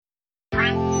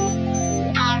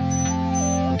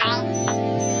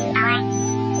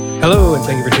Hello, and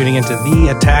thank you for tuning into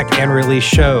the Attack and Release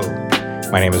Show.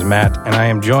 My name is Matt, and I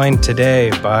am joined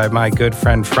today by my good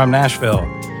friend from Nashville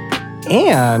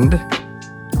and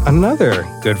another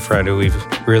good friend who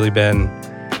we've really been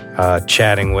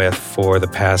chatting with for the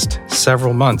past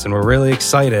several months, and we're really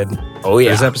excited for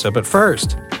this episode. But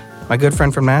first, my good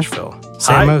friend from Nashville,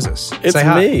 Sam Moses. It's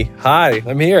me. Hi,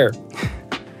 I'm here.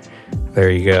 There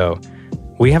you go.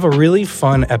 We have a really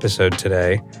fun episode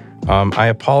today. I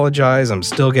apologize. I'm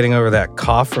still getting over that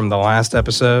cough from the last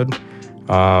episode.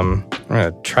 I'm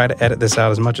going to try to edit this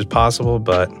out as much as possible,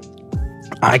 but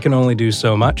I can only do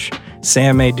so much.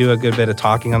 Sam may do a good bit of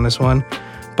talking on this one.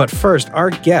 But first,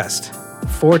 our guest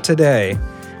for today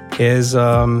is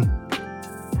a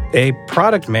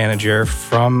product manager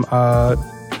from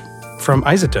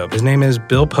Izotope. His name is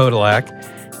Bill Podolak,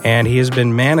 and he has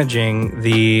been managing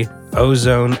the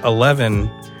Ozone 11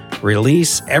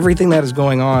 release, everything that is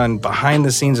going on behind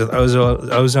the scenes with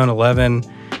Ozone 11,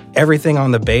 everything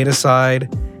on the beta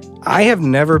side. I have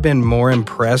never been more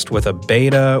impressed with a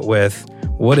beta, with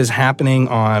what is happening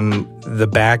on the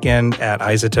back end at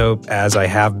Izotope as I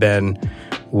have been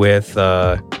with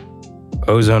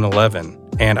Ozone 11.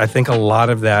 And I think a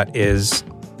lot of that is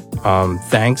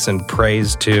thanks and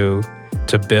praise to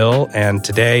Bill. And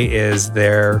today is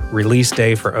their release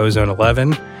day for Ozone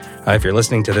 11. If you're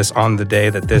listening to this on the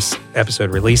day that this episode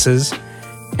releases.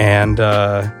 And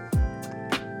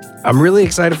I'm really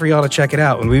excited for y'all to check it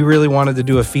out. And we really wanted to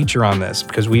do a feature on this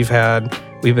because we've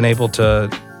been able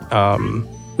to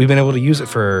use it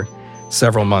for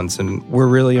several months, and we're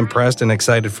really impressed and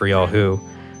excited for y'all who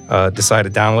decide to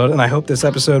download it. And I hope this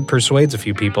episode persuades a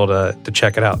few people to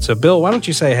check it out. So Bill, why don't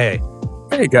you say hey?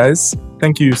 Hey guys,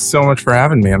 thank you so much for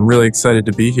having me. I'm really excited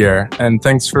to be here. And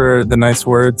thanks for the nice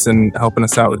words and helping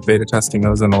us out with beta testing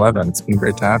Ozone 11. It's been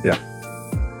great to have you.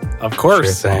 Of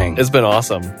course. Sure thing. It's been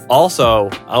awesome. Also,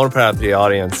 I want to put out to the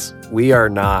audience, we are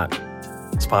not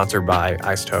sponsored by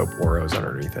Izotope or Ozone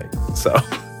or anything. So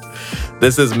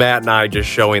this is Matt and I just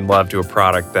showing love to a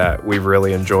product that we've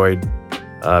really enjoyed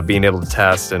being able to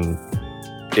test. And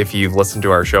if you've listened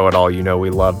to our show at all, you know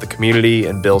we love the community,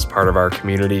 and Bill's part of our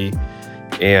community.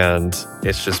 And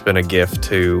it's just been a gift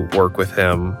to work with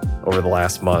him over the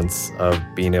last months of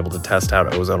being able to test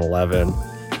out Ozone 11.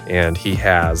 And he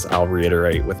has, I'll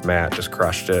reiterate with Matt, just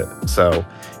crushed it. So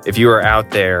if you are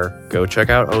out there, go check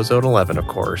out Ozone 11, of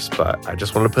course. But I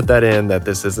just want to put that in, that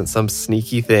this isn't some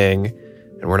sneaky thing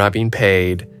and we're not being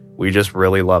paid. We just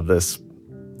really love this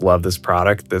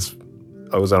product, this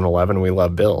Ozone 11. We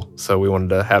love Bill. So we wanted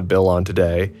to have Bill on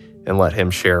today and let him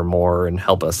share more and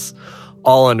help us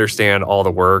all understand all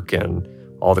the work and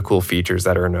all the cool features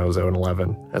that are in Ozone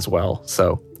 11 as well.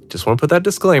 So just want to put that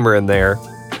disclaimer in there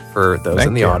for those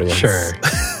in the audience. Sure.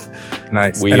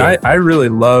 Nice. And I really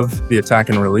love the Attack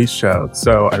and Release show.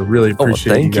 So I really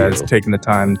appreciate you guys taking the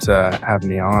time to have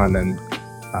me on. And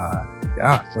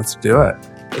let's do it.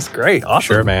 It's great.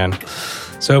 Awesome. Sure, man.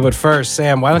 So, but first,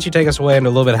 Sam, why don't you take us away into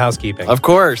a little bit of housekeeping? Of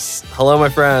course. Hello, my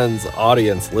friends,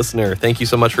 audience, listener. Thank you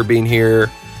so much for being here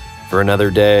for another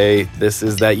day. This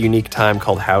is that unique time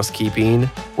called housekeeping,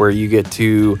 where you get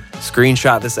to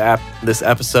screenshot this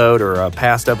episode or a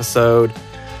past episode,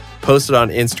 post it on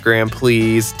Instagram,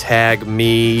 please. Tag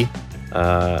me,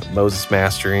 Moses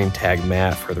Mastering, tag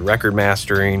Matt for the record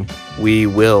mastering. We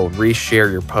will reshare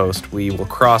your post. We will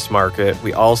cross-mark it.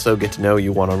 We also get to know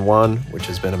you one-on-one, which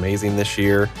has been amazing this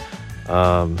year.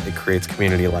 It creates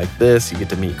community like this. You get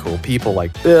to meet cool people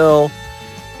like Bill.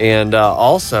 And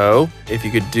also, if you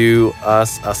could do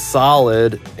us a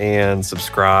solid and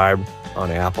subscribe on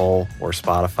Apple or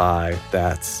Spotify,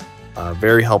 that's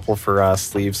very helpful for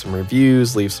us. Leave some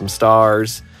reviews, leave some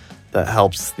stars. That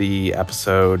helps the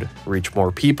episode reach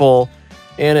more people,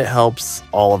 and it helps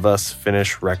all of us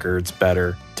finish records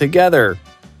better together.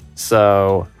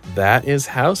 So that is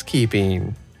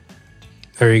housekeeping.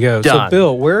 There you go. Done. So,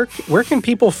 Bill, where can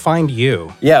people find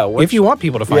you? Yeah. If you want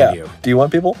people to find you. Do you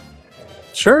want people?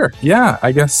 Sure. Yeah.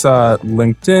 I guess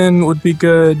LinkedIn would be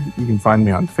good. You can find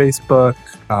me on Facebook.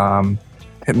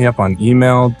 Hit me up on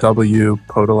email.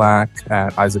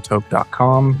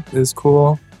 wpodolak@izotope.com is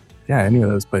cool. Yeah, any of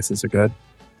those places are good.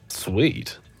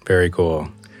 Sweet. Very cool.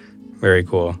 Very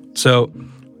cool. So,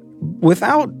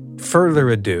 without further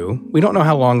ado, we don't know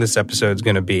how long this episode's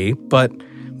going to be, but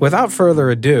without further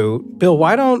ado, Bill,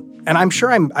 why don't, and I'm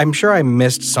sure I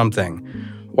missed something.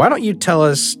 Why don't you tell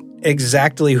us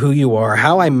exactly who you are,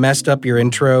 how I messed up your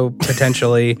intro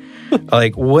potentially,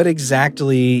 like what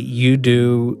exactly you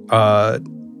do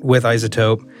with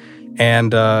Izotope,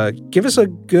 and give us a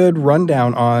good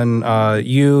rundown on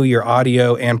you, your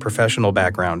audio, and professional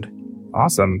background.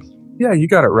 Awesome. Yeah, you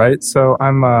got it right. So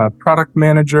I'm a product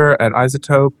manager at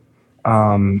Izotope.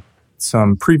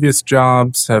 Some previous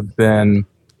jobs have been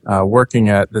working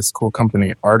at this cool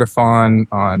company, Artifon,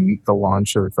 on the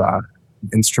launch of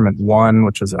Instrument One,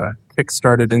 which is a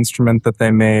kickstarted instrument that they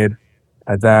made.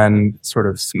 I then sort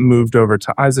of moved over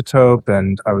to Izotope,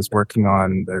 and I was working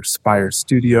on their Spire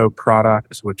Studio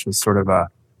product, which was sort of a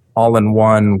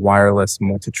all-in-one wireless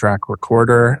multi-track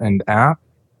recorder and app.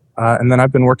 And then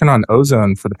I've been working on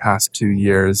Ozone for the past 2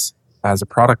 years as a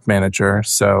product manager.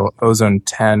 So Ozone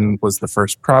 10 was the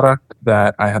first product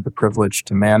that I had the privilege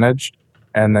to manage.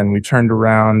 And then we turned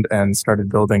around and started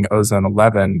building Ozone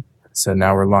 11. So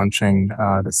now we're launching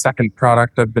the second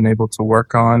product I've been able to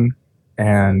work on.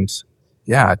 And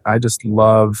yeah, I just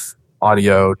love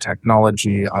audio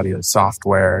technology, audio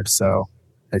software. So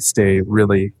I stay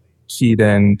really keyed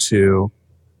into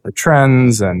the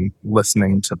trends and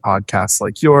listening to podcasts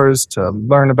like yours to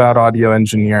learn about audio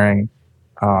engineering.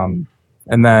 And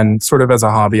then sort of as a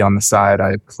hobby on the side,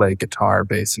 I play guitar,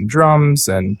 bass, and drums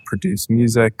and produce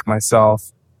music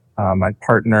myself. My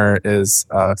partner is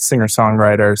a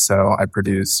singer-songwriter, so I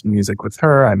produce music with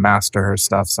her. I master her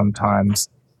stuff sometimes.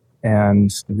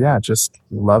 And yeah, just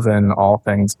loving all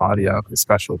things audio,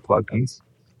 especially plugins.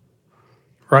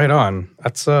 Right on.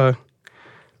 That's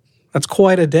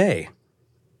quite a day.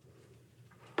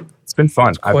 It's been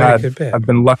fun. I've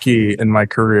been lucky in my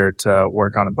career to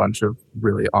work on a bunch of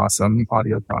really awesome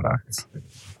audio products.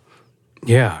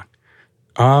 Yeah.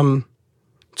 So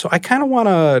I kind of want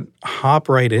to hop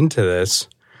right into this.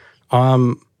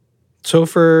 So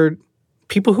for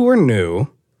people who are new,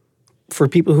 for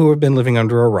people who have been living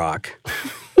under a rock,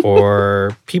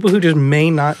 or people who just may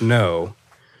not know,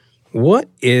 what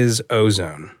is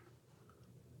Ozone?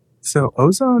 So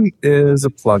Ozone is a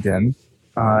plugin.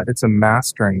 It's a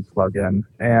mastering plugin,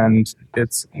 and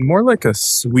it's more like a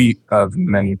suite of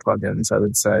many plugins, I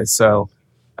would say. So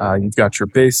you've got your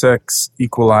basics,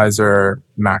 equalizer,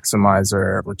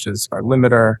 maximizer, which is our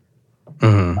limiter,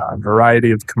 a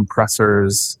variety of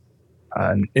compressors,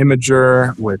 an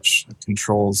imager, which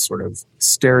controls sort of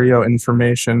stereo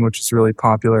information, which is really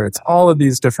popular. It's all of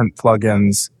these different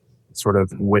plugins sort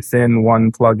of within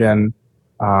one plugin.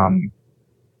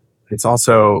 It's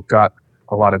also got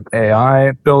a lot of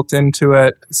AI built into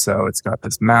it. So it's got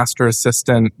this master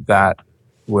assistant that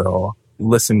will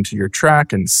listen to your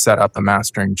track and set up a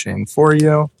mastering chain for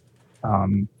you.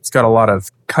 It's got a lot of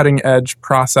cutting edge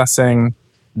processing,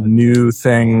 new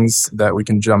things that we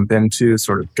can jump into,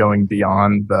 sort of going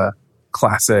beyond the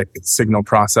classic signal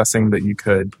processing that you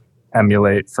could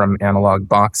emulate from analog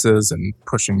boxes and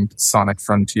pushing sonic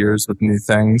frontiers with new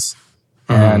things.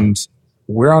 And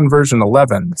we're on version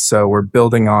 11, so we're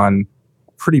building on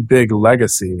pretty big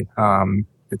legacy.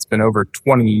 It's been over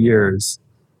 20 years,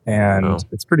 and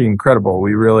it's pretty incredible.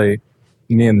 We really,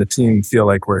 me and the team, feel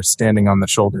like we're standing on the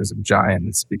shoulders of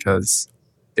giants because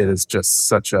it is just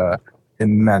such a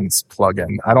immense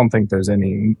plugin. I don't think there's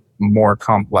any more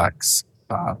complex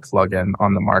plugin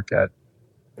on the market.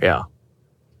 Yeah.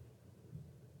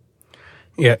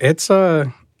 Yeah, it's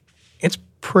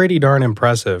pretty darn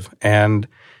impressive. And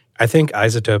I think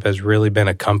Izotope has really been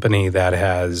a company that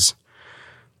has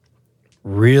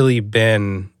really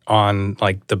been on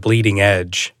like the bleeding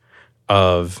edge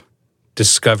of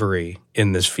discovery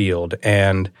in this field.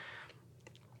 And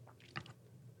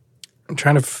I'm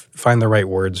trying to find the right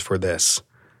words for this.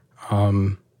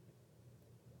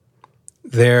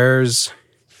 There's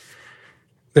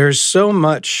so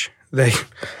much they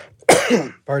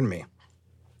pardon me.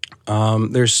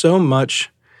 There's so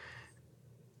much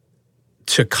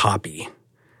to copy.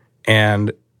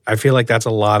 And I feel like that's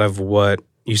a lot of what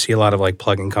you see a lot of like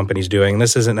plugin companies doing.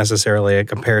 This isn't necessarily a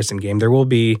comparison game. There will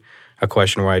be a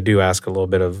question where I do ask a little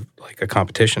bit of like a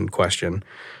competition question.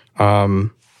 But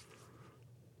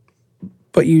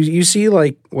you see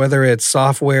like whether it's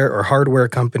software or hardware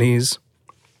companies,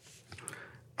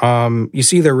 you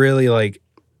see they're really like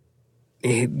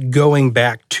going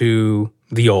back to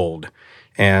the old.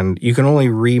 And you can only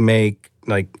remake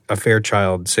like a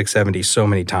Fairchild 670 so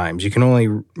many times. You can only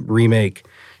remake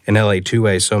an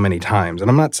LA2A so many times. And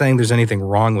I'm not saying there's anything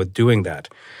wrong with doing that.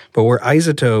 But where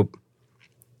Izotope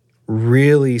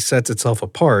really sets itself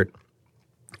apart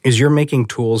is you're making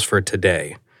tools for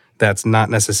today that's not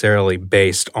necessarily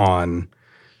based on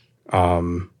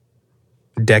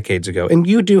decades ago. And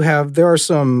you do have, there are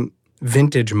some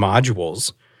vintage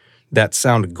modules that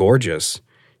sound gorgeous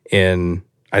in,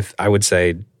 I would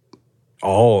say,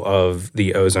 all of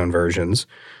the Ozone versions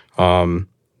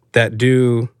that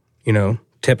do,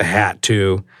 tip a hat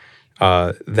to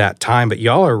that time. But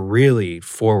y'all are really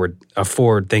a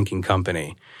forward-thinking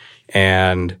company.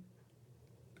 And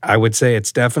I would say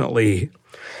it's definitely,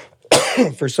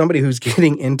 for somebody who's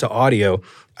getting into audio,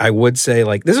 I would say,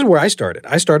 like, this is where I started.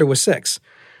 I started with 6.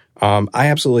 I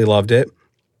absolutely loved it.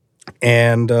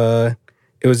 And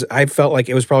I felt like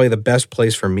it was probably the best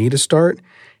place for me to start.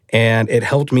 And it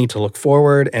helped me to look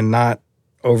forward and not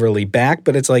overly back.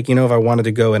 But it's like, if I wanted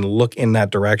to go and look in that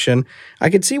direction, I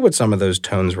could see what some of those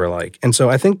tones were like. And so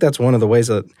I think that's one of the ways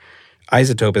that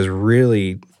Izotope has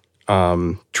really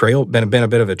been a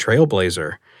bit of a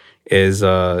trailblazer is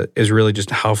really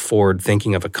just how forward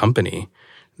thinking of a company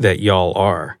that y'all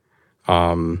are.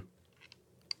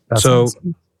 That's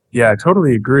awesome. Yeah, I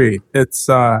totally agree. It's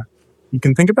you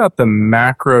can think about the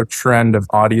macro trend of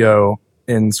audio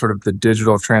in sort of the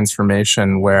digital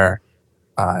transformation where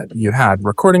you had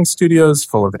recording studios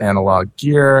full of analog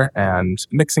gear and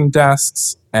mixing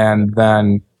desks, and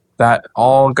then that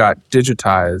all got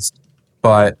digitized.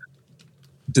 But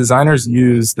designers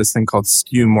use this thing called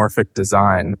skeuomorphic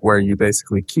design, where you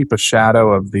basically keep a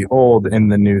shadow of the old in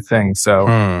the new thing. So,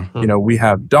 we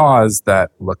have DAWs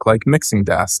that look like mixing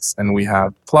desks, and we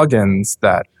have plugins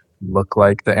that look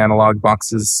like the analog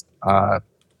boxes,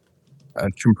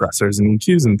 compressors and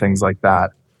EQs and things like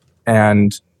that.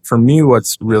 And for me,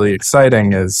 what's really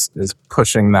exciting is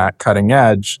pushing that cutting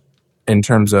edge in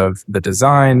terms of the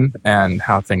design and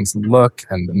how things look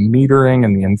and the metering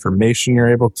and the information you're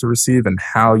able to receive and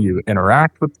how you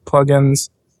interact with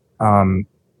plugins. And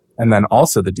then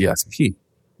also the DSP,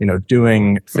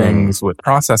 doing things with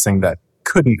processing that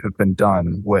couldn't have been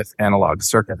done with analog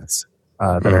circuits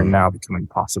that are now becoming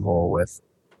possible with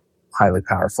highly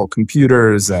powerful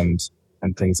computers and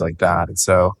things like that. And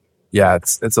so, yeah,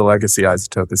 it's a legacy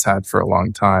Izotope has had for a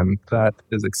long time that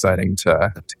is exciting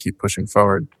to keep pushing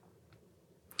forward.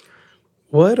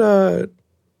 I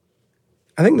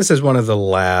think this is one of the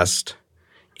last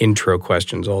intro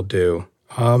questions I'll do.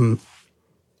 Who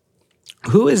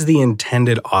is the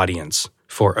intended audience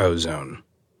for Ozone?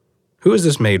 Who is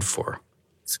this made for?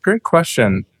 It's a great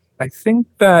question. I think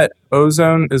that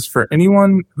Ozone is for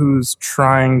anyone who's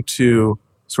trying to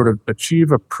sort of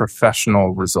achieve a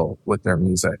professional result with their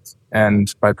music.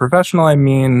 And by professional, I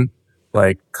mean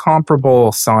like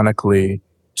comparable sonically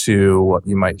to what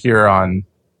you might hear on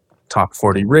Top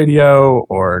 40 Radio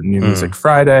or New Music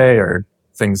Friday or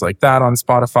things like that on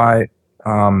Spotify.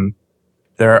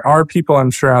 There are people I'm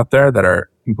sure out there that are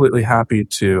completely happy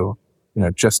to,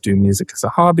 just do music as a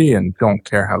hobby and don't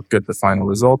care how good the final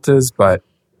result is. But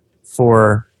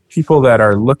for people that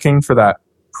are looking for that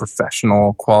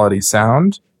professional quality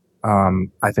sound,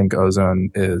 I think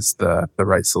Ozone is the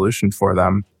right solution for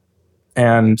them.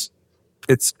 And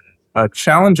it's a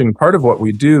challenging part of what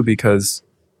we do because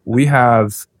we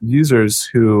have users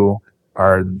who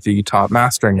are the top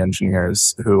mastering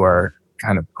engineers who are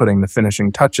kind of putting the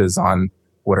finishing touches on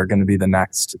what are going to be the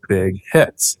next big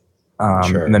hits.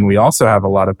 Sure. And then we also have a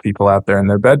lot of people out there in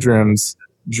their bedrooms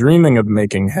dreaming of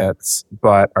making hits,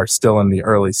 but are still in the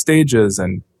early stages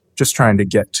and just trying to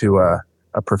get to a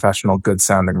professional, good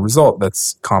sounding result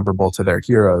that's comparable to their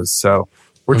heroes. So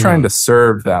we're trying to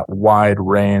serve that wide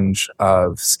range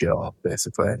of skill,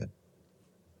 basically.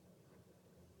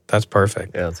 That's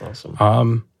perfect. Yeah, that's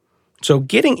awesome. So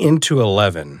getting into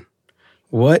 11,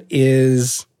 what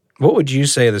would you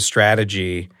say the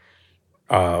strategy,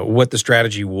 what the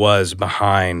strategy was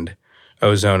behind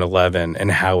Ozone 11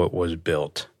 and how it was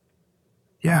built?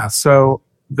 Yeah, so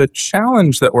the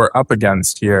challenge that we're up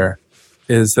against here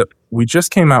is that we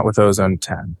just came out with Ozone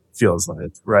 10, feels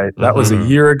like, right? That was a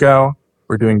year ago.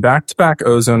 We're doing back-to-back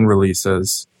Ozone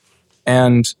releases.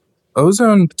 And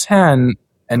Ozone 10,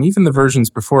 and even the versions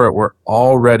before it, were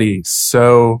already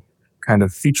so kind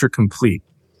of feature complete,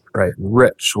 right?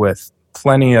 Rich with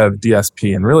plenty of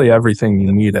DSP and really everything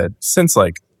you needed since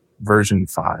like version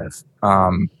 5.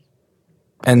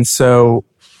 And so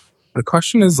the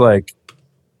question is like,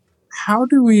 how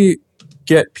do we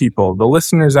get people, the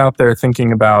listeners out there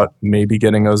thinking about maybe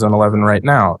getting Ozone 11 right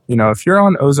now? If you're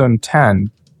on Ozone 10,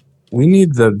 we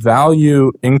need the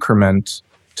value increment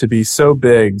to be so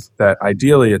big that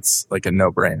ideally it's like a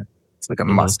no-brainer. It's like a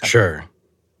must. Sure.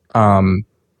 And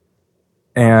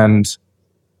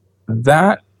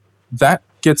that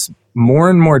gets more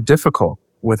and more difficult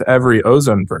with every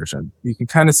Ozone version. You can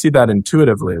kind of see that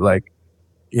intuitively. Like,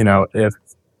 how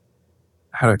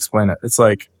to explain it? It's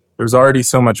like there's already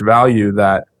so much value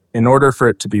that in order for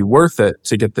it to be worth it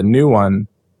to get the new one,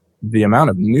 the amount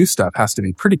of new stuff has to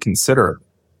be pretty considerable.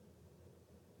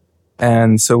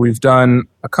 And so we've done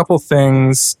a couple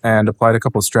things and applied a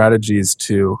couple strategies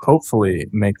to hopefully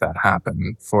make that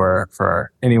happen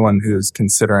for anyone who's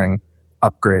considering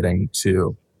upgrading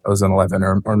to Ozone 11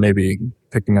 or maybe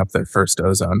picking up their first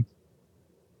Ozone.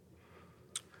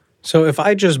 So if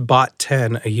I just bought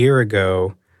 10 a year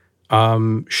ago,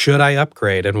 should I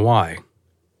upgrade and why?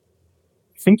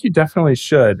 I think you definitely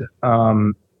should.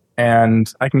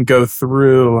 And I can go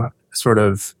through sort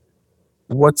of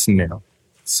what's new.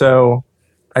 So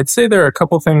I'd say there are a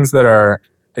couple things that are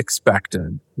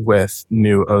expected with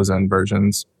new Ozone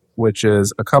versions, which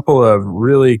is a couple of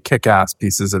really kick-ass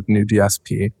pieces of new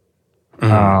DSP,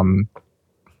 an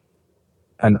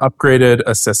upgraded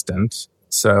assistant,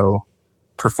 so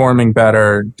performing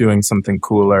better, doing something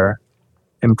cooler,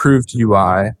 improved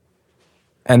UI,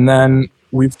 and then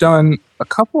we've done a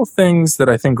couple things that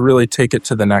I think really take it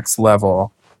to the next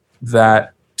level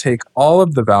that take all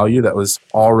of the value that was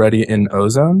already in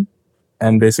Ozone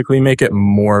and basically make it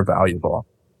more valuable.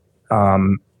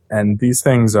 And these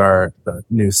things are the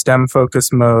new stem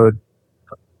focus mode,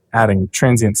 adding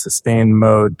transient sustain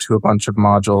mode to a bunch of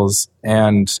modules,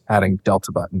 and adding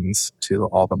delta buttons to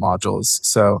all the modules.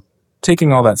 So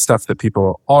taking all that stuff that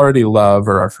people already love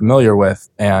or are familiar with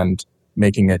and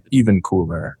making it even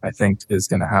cooler, I think is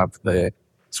going to have the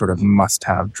sort of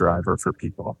must-have driver for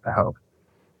people, I hope.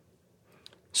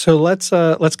 So let's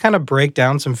kind of break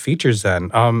down some features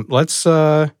then. I'm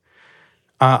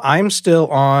still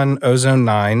on Ozone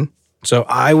 9, so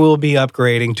I will be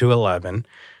upgrading to 11.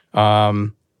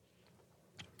 So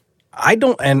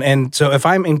if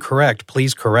I'm incorrect,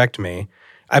 please correct me.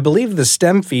 I believe the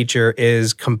stem feature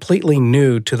is completely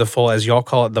new to the full, as y'all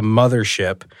call it, the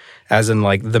mothership, as in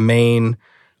like the main,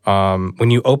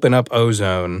 when you open up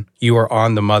Ozone, you are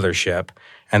on the mothership,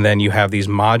 and then you have these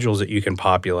modules that you can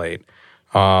populate.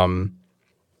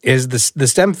 Is the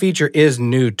stem feature is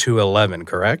new to 11,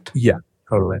 correct? Yeah,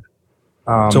 totally.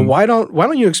 So why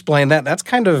don't you explain that? That's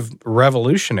kind of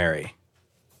revolutionary.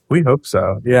 We hope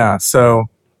so. Yeah. So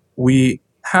we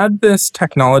had this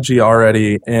technology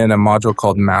already in a module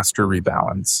called Master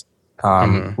Rebalance,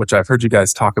 which I've heard you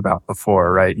guys talk about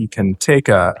before, right? You can take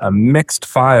a mixed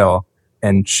file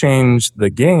and change the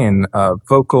gain of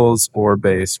vocals or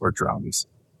bass or drums.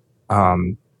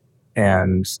 And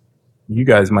you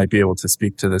guys might be able to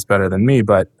speak to this better than me,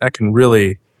 but that can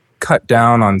really cut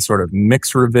down on sort of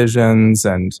mix revisions,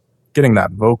 and getting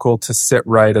that vocal to sit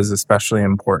right is especially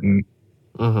important.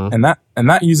 And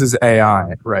that uses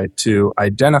AI, right, to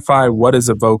identify what is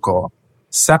a vocal,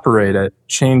 separate it,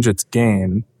 change its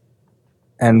gain.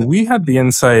 And we had the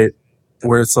insight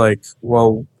where it's like,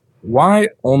 well, why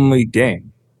only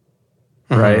gain,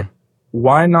 right?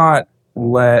 Why not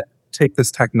take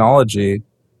this technology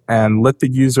and let the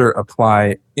user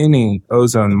apply any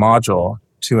Ozone module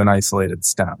to an isolated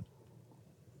stem?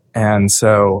 And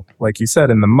so, like you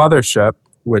said, in the mothership,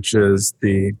 which is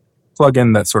the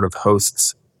plugin that sort of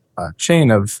hosts a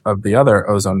chain of the other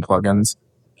Ozone plugins,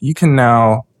 you can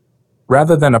now,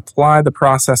 rather than apply the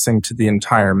processing to the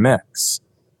entire mix,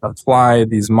 apply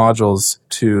these modules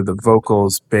to the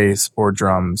vocals, bass, or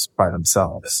drums by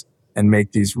themselves and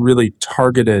make these really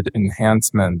targeted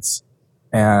enhancements.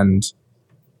 And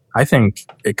I think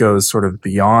it goes sort of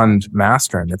beyond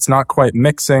mastering. It's not quite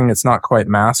mixing, it's not quite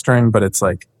mastering, but it's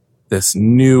like this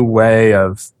new way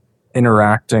of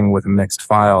interacting with a mixed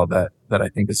file that I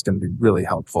think is going to be really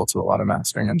helpful to a lot of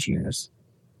mastering engineers.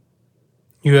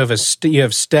 You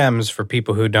have stems for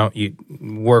people who don't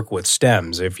work with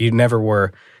stems. If you never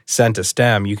were sent a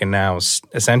stem, you can now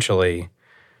essentially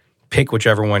pick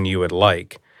whichever one you would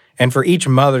like. And for each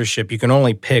mothership, you can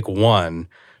only pick one,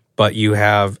 but you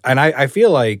have, and I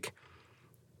feel like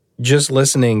just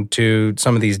listening to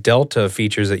some of these Delta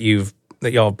features that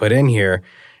y'all put in here,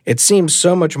 it seems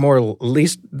so much more, at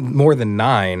least more than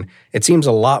 9, it seems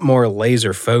a lot more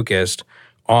laser focused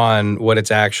on what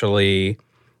it's actually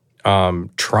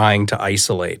trying to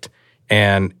isolate.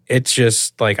 And it's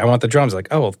just like, I want the drums. Like,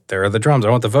 oh, there are the drums. I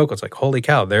want the vocal. It's like, holy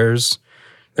cow, there's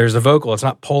the vocal. It's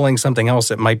not pulling something else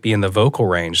that might be in the vocal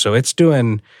range. So it's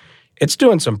doing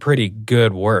some pretty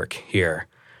good work here.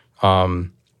 I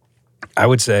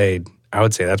would say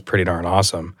that's pretty darn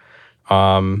awesome.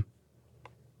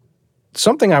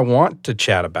 Something I want to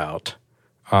chat about.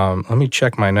 Let me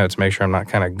check my notes, make sure I'm not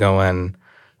kind of going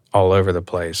all over the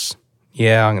place.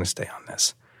 Yeah, I'm going to stay on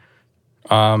this.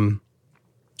 I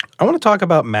want to talk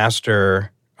about Mastering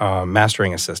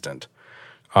Assistant.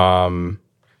 Pardon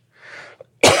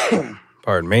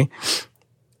me.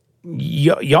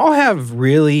 Y'all have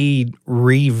really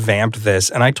revamped this,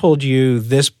 and I told you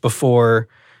this before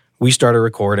we started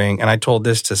recording, and I told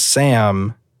this to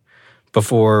Sam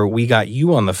before we got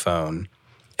you on the phone.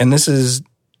 And this is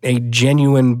a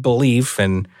genuine belief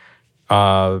and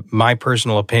my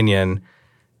personal opinion.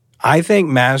 I think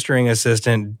Mastering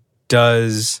Assistant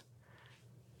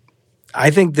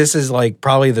I think this is like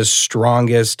probably the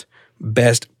strongest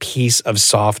best piece of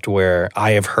software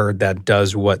I have heard that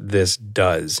does what this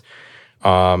does.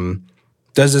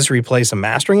 Does this replace a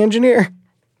mastering engineer?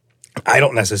 I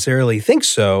don't necessarily think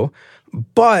so,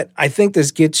 but I think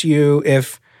this gets you,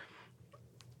 if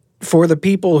for the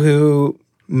people who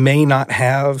may not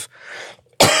have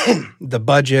the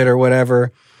budget or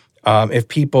whatever, if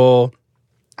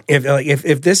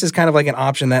this is kind of like an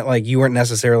option that like you weren't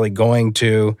necessarily going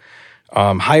to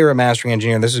hire a mastering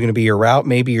engineer, this is going to be your route.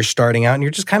 Maybe you're starting out and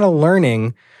you're just kind of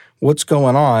learning what's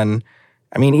going on.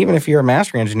 I mean, even if you're a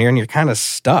mastering engineer and you're kind of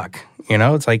stuck,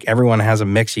 it's like everyone has a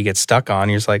mix you get stuck on.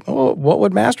 You're just like, oh, what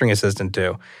would mastering assistant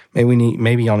do?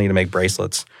 Maybe y'all need to make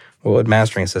bracelets. What would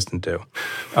mastering assistant do?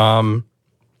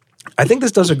 I think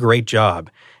this does a great job.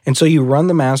 And so you run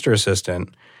the master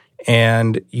assistant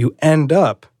and you end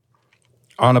up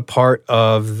on a part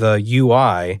of the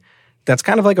UI that's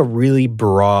kind of like a really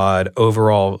broad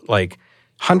overall, like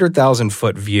 100,000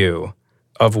 foot view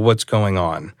of what's going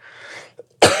on.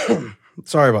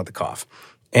 Sorry about the cough.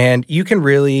 And you can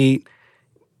really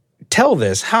tell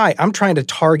this, hi, I'm trying to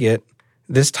target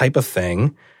this type of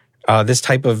thing, this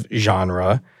type of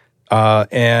genre,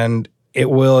 and it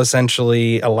will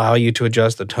essentially allow you to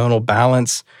adjust the tonal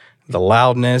balance, the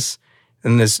loudness.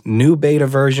 In this new beta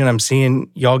version, I'm seeing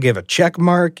y'all give a check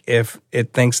mark if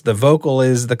it thinks the vocal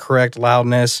is the correct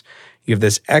loudness. You have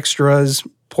this extras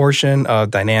portion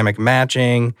of dynamic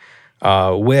matching,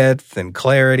 width and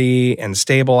clarity and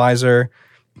stabilizer.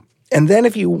 And then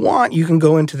if you want, you can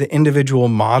go into the individual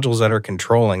modules that are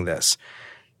controlling this.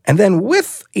 And then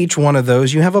with each one of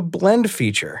those, you have a blend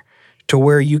feature to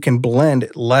where you can blend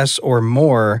less or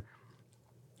more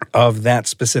of that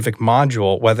specific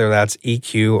module, whether that's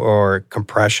EQ or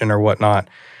compression or whatnot.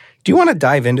 Do you want to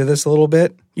dive into this a little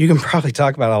bit? You can probably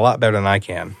talk about it a lot better than I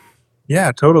can.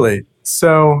 Yeah, totally.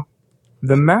 So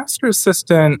the Master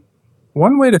Assistant,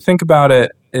 one way to think about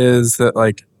it is that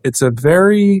like it's a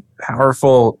very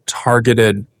powerful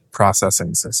targeted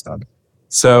processing system.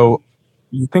 So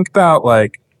you think about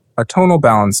like a tonal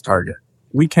balance target.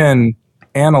 We can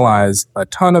analyze a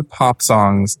ton of pop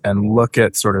songs and look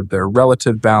at sort of their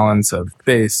relative balance of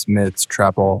bass, mids,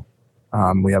 treble.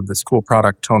 We have this cool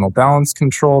product, tonal balance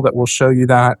control, that will show you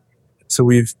that. So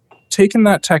we've taken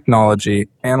that technology,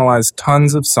 analyzed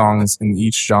tons of songs in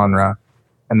each genre,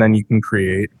 and then you can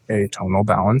create a tonal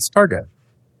balance target.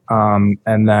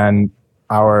 And then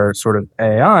our sort of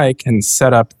AI can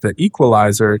set up the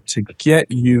equalizer to get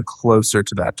you closer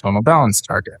to that tonal balance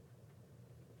target.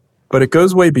 But it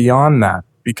goes way beyond that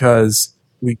because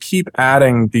we keep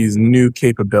adding these new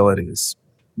capabilities,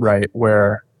 right?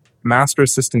 Where Master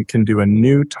Assistant can do a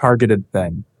new targeted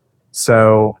thing.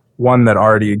 So one that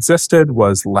already existed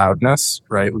was loudness,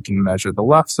 right? We can measure the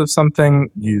LUFS of something,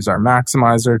 use our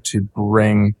maximizer to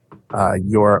bring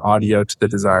your audio to the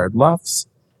desired LUFS.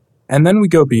 And then we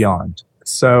go beyond.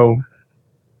 So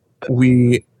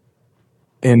we,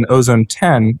 in Ozone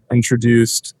 10,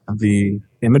 introduced the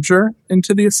imager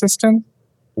into the assistant,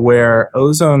 where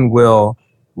Ozone will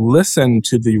listen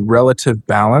to the relative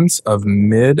balance of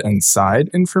mid and side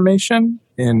information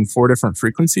in 4 different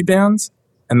frequency bands,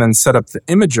 and then set up the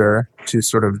imager to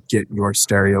sort of get your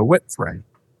stereo width right.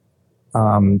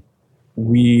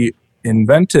 We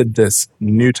invented this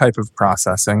new type of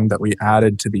processing that we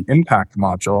added to the impact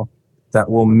module that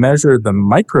will measure the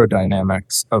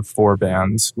microdynamics of 4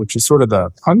 bands, which is sort of the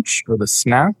punch or the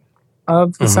snap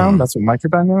of the sound. That's what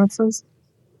microdynamics is.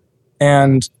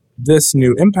 And this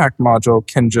new impact module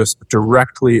can just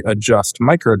directly adjust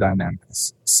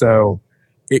microdynamics. So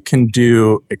it can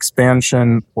do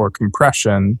expansion or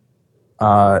compression,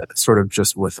 sort of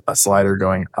just with a slider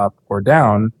going up or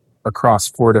down across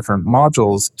 4 different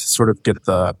modules to sort of get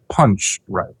the punch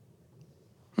right.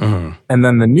 And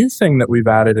then the new thing that we've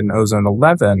added in Ozone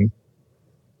 11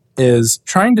 is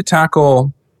trying to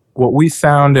tackle what we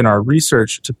found in our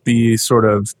research to be sort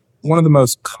of one of the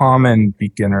most common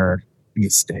beginner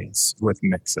mistakes with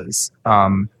mixes.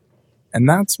 And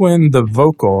that's when the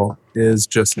vocal is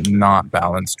just not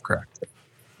balanced correctly,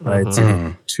 right? It's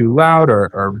too loud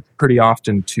or pretty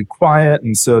often too quiet.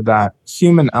 And so that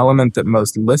human element that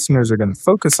most listeners are going to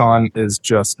focus on is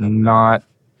just not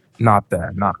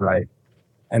there, not right.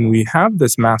 And we have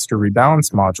this master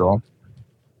rebalance module.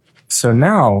 So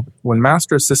now when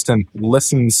Master Assistant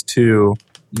listens to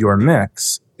your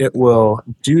mix, it will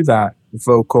do that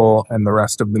vocal and the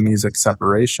rest of the music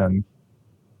separation,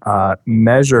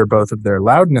 measure both of their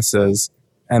loudnesses,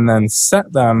 and then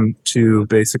set them to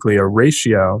basically a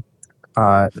ratio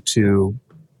to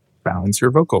balance your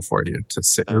vocal for you, to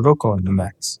sit your vocal in the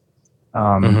mix.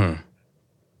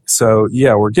 So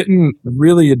yeah, we're getting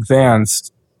really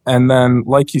advanced And then,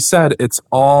 like you said, it's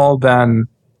all then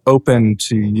open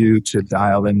to you to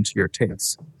dial into your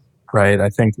taste, right? I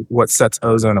think what sets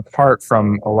Ozone apart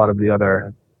from a lot of the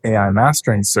other AI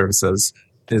mastering services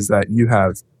is that you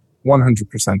have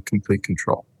 100% complete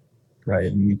control, right?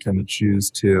 And you can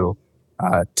choose to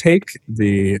take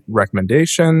the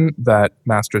recommendation that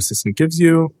Master Assistant gives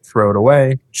you, throw it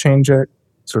away, change it,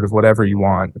 sort of whatever you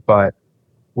want. But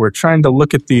we're trying to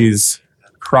look at these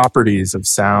properties of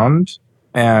sound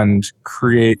and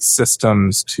create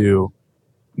systems to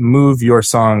move your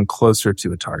song closer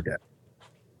to a target.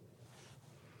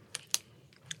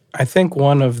 I think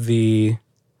one of the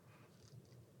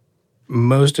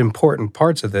most important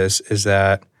parts of this is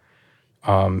that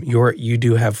you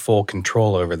do have full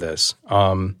control over this.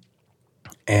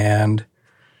 And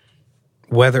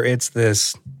whether it's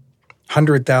this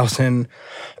 100,000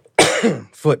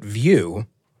 foot view,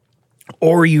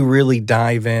 or you really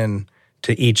dive in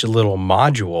to each little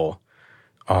module,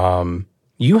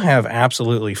 you have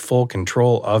absolutely full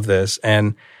control of this.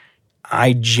 And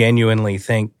I genuinely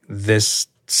think this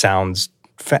sounds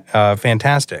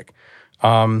fantastic.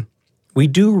 We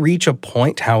do reach a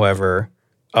point, however,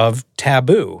 of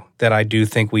taboo that I do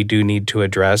think we do need to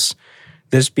address.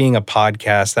 This being a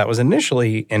podcast that was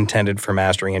initially intended for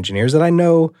mastering engineers, that I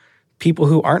know people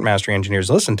who aren't mastering engineers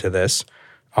listen to this.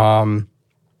 But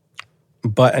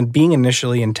being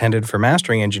initially intended for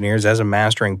mastering engineers as a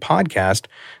mastering podcast,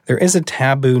 there is a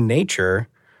taboo nature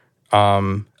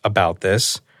about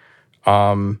this.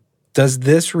 Does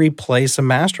this replace a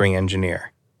mastering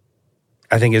engineer?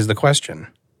 I think is the question.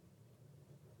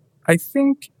 I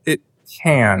think it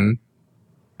can.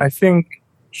 I think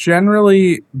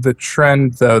generally the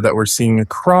trend, though, that we're seeing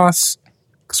across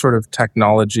sort of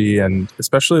technology and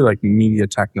especially like media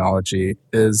technology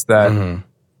is that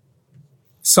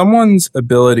someone's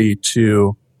ability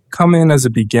to come in as a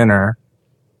beginner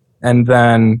and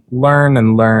then learn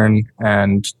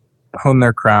and hone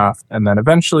their craft and then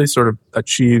eventually sort of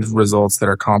achieve results that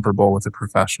are comparable with a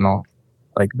professional,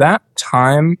 like that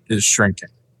time is shrinking.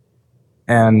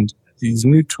 And these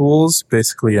new tools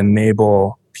basically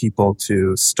enable people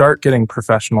to start getting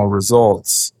professional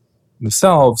results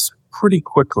themselves pretty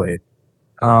quickly.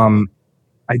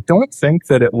 I don't think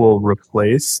that it will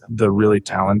replace the really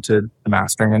talented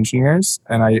mastering engineers.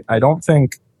 And I don't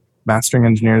think mastering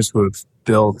engineers who have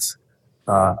built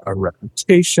a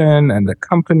reputation and a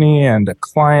company and a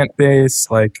client base,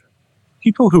 like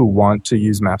people who want to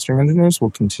use mastering engineers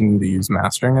will continue to use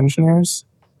mastering engineers.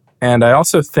 And I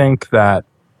also think that,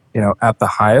 at the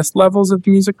highest levels of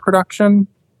music production,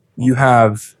 you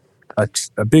have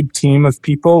a big team of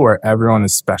people where everyone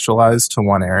is specialized to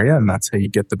one area, and that's how you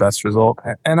get the best result.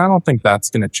 And I don't think that's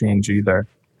going to change either.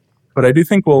 But I do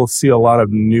think we'll see a lot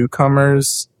of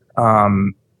newcomers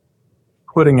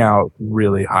putting out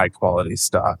really high quality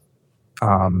stuff.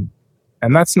 And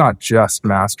that's not just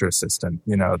Master Assistant.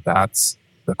 That's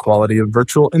the quality of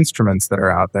virtual instruments that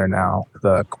are out there now,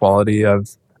 the quality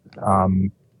of,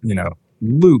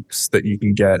 loops that you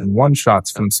can get and one shots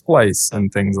from Splice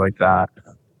and things like that.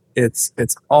 It's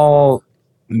all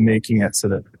making it so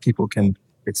that people can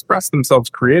express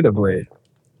themselves creatively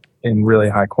in really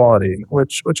high quality,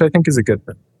 which I think is a good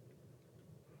thing.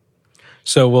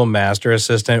 So will Master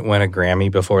Assistant win a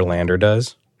Grammy before Lander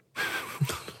does?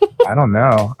 I don't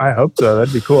know. I hope so.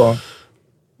 That'd be cool.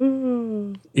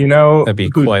 That'd be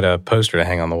quite a poster to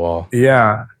hang on the wall.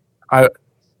 Yeah.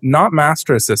 Not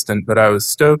Master Assistant, but I was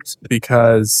stoked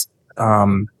because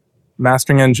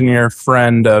mastering engineer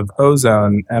friend of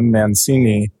Ozone, M.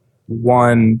 Mancini,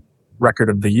 won Record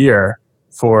of the Year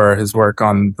for his work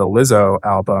on the Lizzo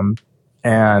album.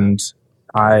 And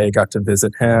I got to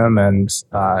visit him, and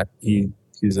he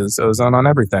uses Ozone on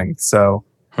everything. So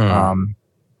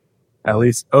at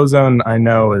least Ozone, I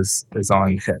know, is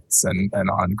on hits and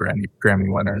on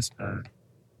Grammy winners.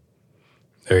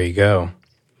 There you go.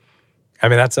 I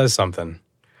mean, that says something.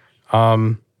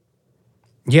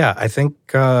 Yeah, I think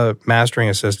Mastering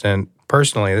Assistant,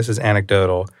 personally, this is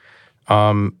anecdotal,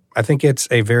 I think it's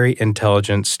a very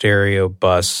intelligent stereo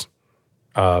bus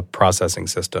processing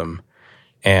system.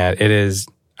 And it is,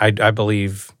 I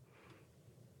believe,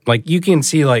 like you can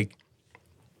see like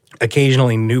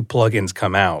occasionally new plugins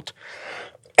come out.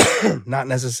 Not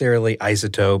necessarily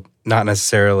Izotope, not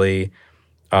necessarily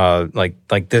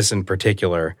like this in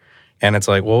particular. And it's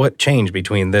like, well, what changed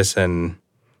between this and,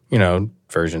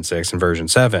 version 6 and version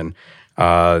 7?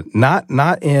 Not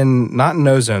in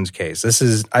Ozone's case. This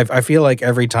is, I feel like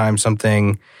every time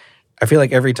something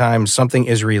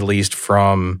is released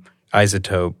from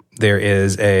Izotope, there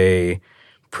is a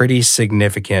pretty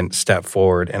significant step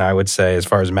forward. And I would say, as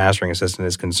far as Mastering Assistant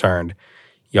is concerned,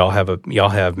 y'all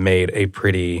have made a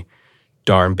pretty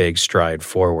darn big stride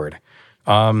forward.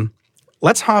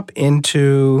 Let's hop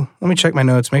into. Let me check my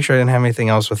notes. Make sure I didn't have anything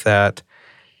else with that.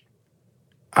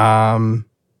 Are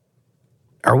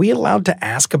we allowed to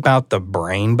ask about the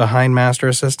brain behind Master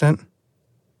Assistant?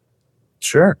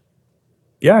 Sure.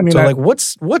 Yeah, I mean, so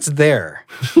what's there?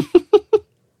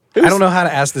 I don't know how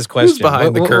to ask this question. Who's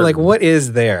behind the curtain? Like, what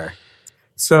is there?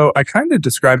 So I kind of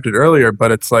described it earlier,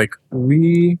 but it's like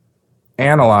we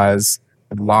analyze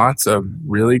lots of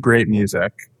really great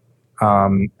music,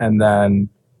 and then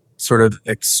sort of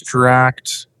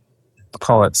extract,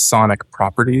 call it sonic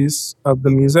properties of the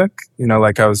music. You know,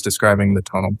 like I was describing the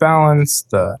tonal balance,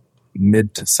 the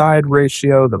mid to side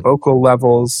ratio, the vocal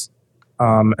levels,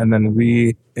 and then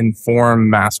we inform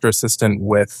Master Assistant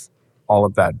with all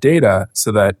of that data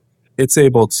so that it's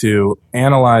able to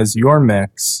analyze your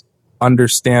mix,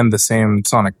 understand the same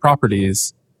sonic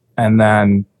properties, and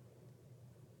then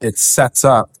it sets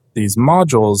up these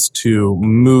modules to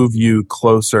move you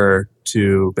closer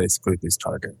to basically these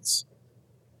targets.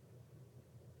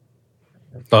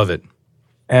 Love it.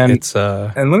 And it's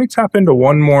and let me tap into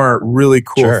one more really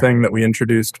cool Sure. thing that we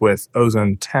introduced with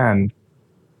Ozone 10.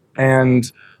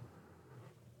 And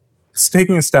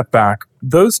taking a step back,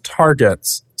 those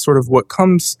targets, sort of what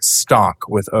comes stock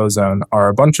with Ozone, are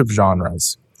a bunch of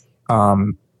genres.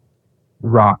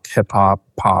 Rock, hip-hop,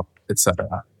 pop,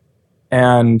 etc.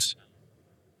 And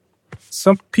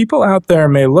some people out there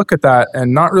may look at that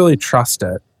and not really trust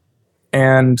it.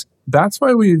 And that's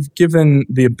why we've given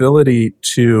the ability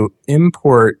to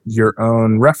import your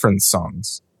own reference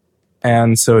songs.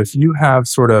 And so if you have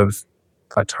sort of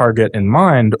a target in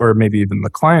mind, or maybe even the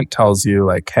client tells you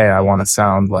like, hey, I want to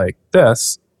sound like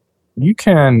this, you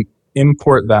can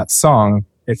import that song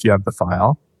if you have the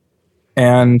file.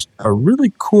 And a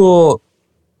really cool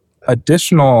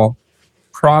additional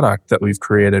product that we've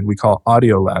created, we call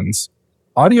Audio Lens.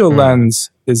 Audio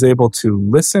Lens is able to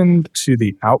listen to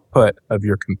the output of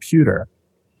your computer.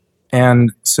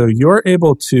 And so you're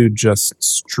able to just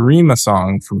stream a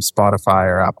song from Spotify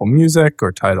or Apple Music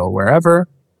or Tidal, wherever,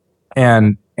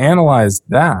 and analyze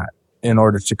that in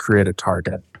order to create a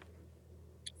target.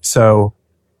 So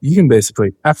you can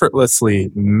basically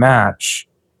effortlessly match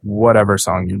whatever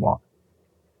song you want.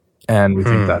 And we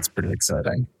think that's pretty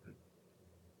exciting.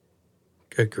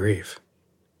 Good grief.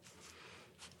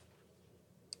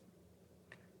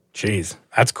 Jeez,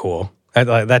 that's cool.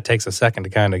 That takes a second to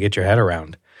kind of get your head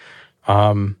around.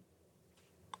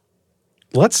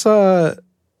 Let's kind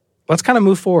of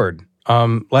move forward.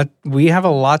 We have a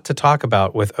lot to talk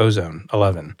about with Ozone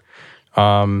 11.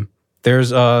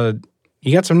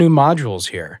 You got some new modules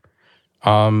here.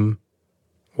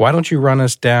 Why don't you run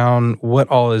us down what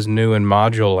all is new in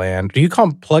module land? Do you call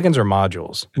them plugins or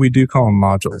modules? We do call them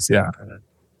modules, yeah.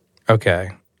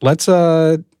 Okay. Let's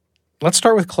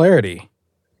start with Clarity.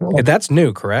 That's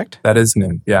new, correct? That is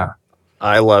new, yeah.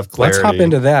 I love Clarity. Let's hop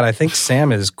into that. I think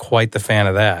Sam is quite the fan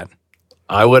of that.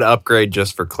 I would upgrade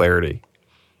just for Clarity.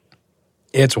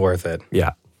 It's worth it.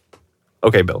 Yeah.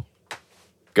 Okay, Bill.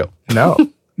 Go. No.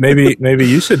 Maybe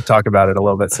you should talk about it a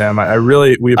little bit, Sam.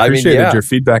 We appreciated your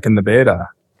feedback in the beta.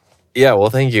 Yeah, well,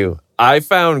 thank you. I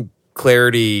found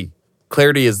Clarity.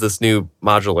 Clarity is this new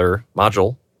module.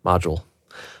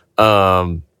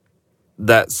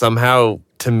 That somehow,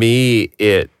 to me,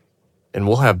 and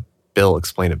we'll have Bill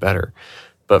explain it better,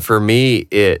 but for me,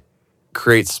 it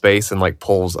creates space and like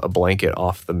pulls a blanket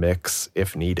off the mix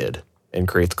if needed and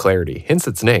creates clarity. Hence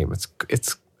its name.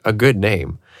 It's a good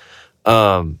name.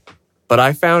 But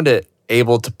I found it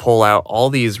able to pull out all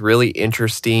these really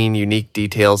interesting, unique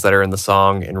details that are in the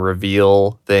song and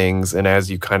reveal things. And as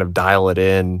you kind of dial it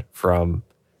in from,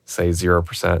 say,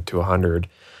 0% to 100,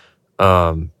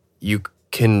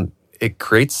 it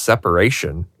creates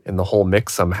separation in the whole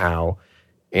mix somehow.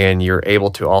 And you're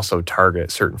able to also target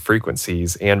certain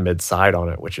frequencies and mid-side on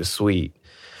it, which is sweet.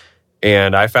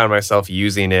 And I found myself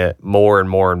using it more and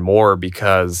more and more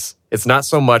because it's not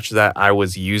so much that I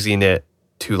was using it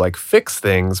to like fix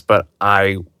things, but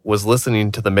I was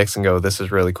listening to the mix and go, this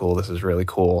is really cool, this is really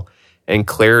cool. And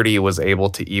Clarity was able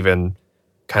to even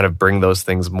kind of bring those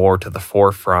things more to the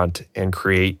forefront and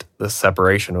create the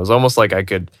separation. It was almost like I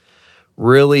could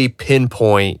really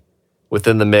pinpoint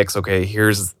within the mix, okay,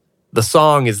 here's the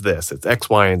song is this, it's X,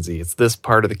 Y, and Z. It's this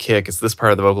part of the kick, it's this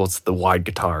part of the vocal, it's the wide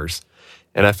guitars.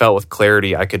 And I felt with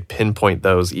Clarity, I could pinpoint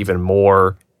those even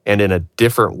more and in a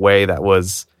different way that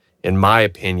was, in my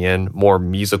opinion, more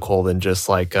musical than just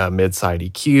like a mid-side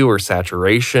EQ or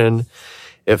saturation.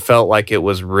 It felt like it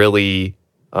was really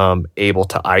able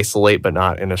to isolate, but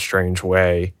not in a strange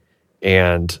way.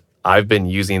 And I've been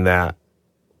using that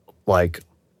like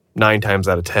 9 times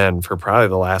out of 10 for probably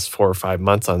the last 4 or 5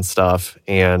 months on stuff.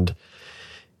 And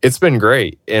it's been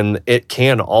great. And it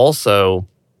can also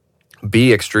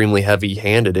be extremely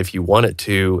heavy-handed if you want it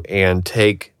to, and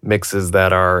take mixes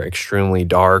that are extremely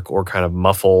dark or kind of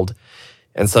muffled.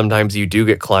 And sometimes you do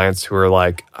get clients who are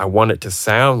like, I want it to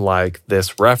sound like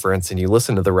this reference. And you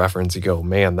listen to the reference, you go,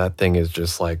 man, that thing is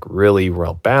just like really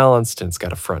well balanced, and it's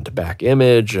got a front to back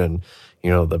image, and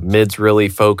the mid's really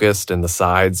focused and the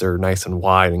sides are nice and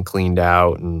wide and cleaned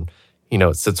out, and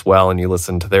it sits well. And you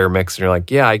listen to their mix and you're like,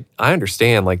 yeah, I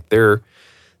understand. Like they're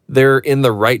in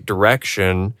the right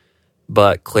direction,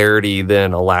 but clarity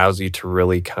then allows you to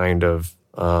really kind of,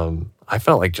 I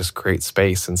felt like just create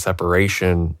space and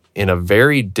separation in a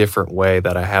very different way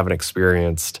that I haven't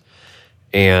experienced.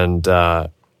 And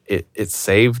it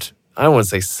saved, I don't want to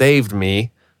say saved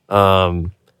me,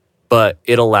 but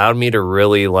it allowed me to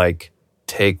really like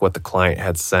take what the client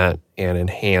had sent and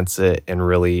enhance it and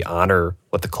really honor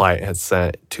what the client had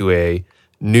sent to a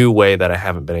new way that I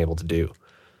haven't been able to do.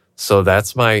 So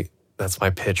that's my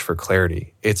pitch for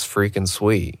clarity. It's freaking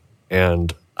sweet.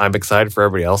 And I'm excited for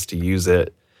everybody else to use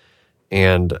it.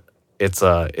 And it's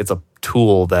a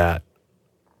tool that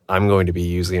I'm going to be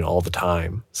using all the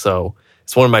time. So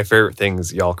it's one of my favorite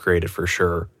things y'all created for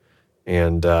sure.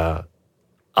 And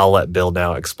I'll let Bill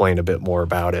now explain a bit more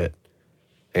about it.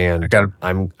 And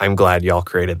I'm glad y'all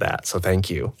created that. So thank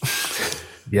you.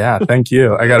 Yeah, thank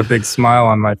you. I got a big smile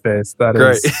on my face. That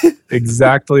is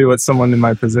exactly what someone in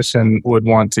my position would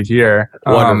want to hear.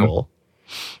 Wonderful.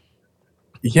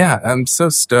 Yeah, I'm so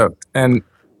stoked. And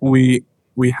we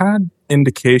had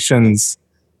indications.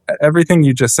 Everything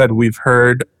you just said, we've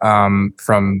heard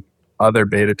from other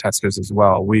beta testers as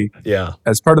well.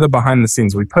 As part of the behind the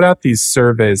scenes, we put out these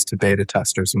surveys to beta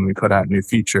testers when we put out new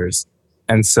features.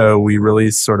 And so we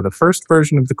released sort of the first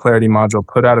version of the Clarity module,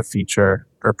 put out a feature,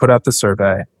 or put out the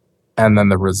survey, and then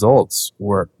the results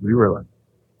we were like,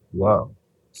 whoa,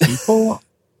 people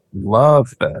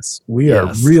love this. We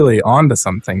are really onto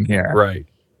something here. Right.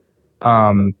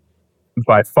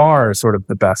 By far, sort of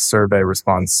the best survey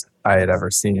response I had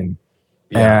ever seen.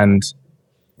 Yeah. And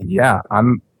yeah,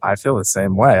 I feel the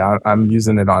same way. I'm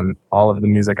using it on all of the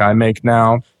music I make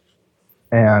now.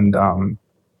 And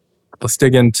let's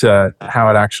dig into how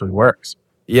it actually works.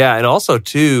 Yeah, and also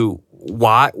too,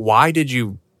 why did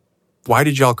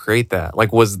y'all create that?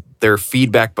 Like, was there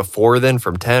feedback before then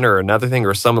from 10 or another thing,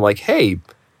 or someone like, hey,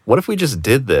 what if we just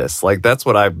did this? Like, that's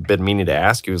what I've been meaning to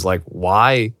ask you, is like,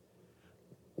 why?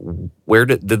 Where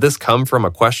did this come from?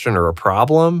 A question or a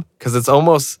problem? Because it's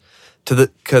almost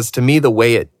because to me the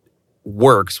way it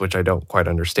works, which I don't quite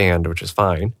understand, which is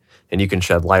fine, and you can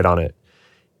shed light on it.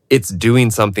 It's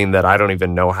doing something that I don't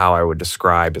even know how I would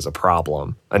describe as a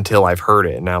problem until I've heard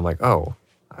it. And now I'm like, oh,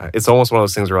 it's almost one of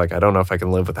those things where like, I don't know if I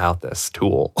can live without this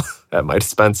tool at my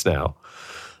dispense now.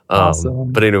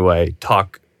 Awesome. But anyway,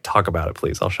 talk about it,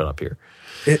 please. I'll shut up here.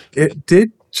 It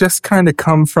did just kind of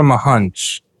come from a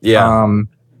hunch. Yeah.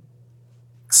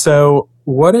 So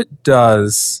what it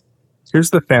does,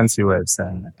 here's the fancy way of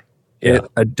saying it.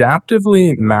 It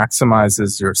adaptively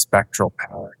maximizes your spectral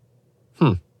power.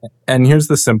 And here's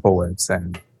the simple way of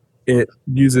saying it. It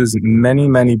uses many,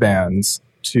 many bands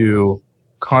to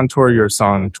contour your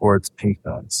song towards pink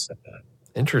notes.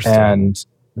 Interesting. And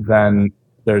then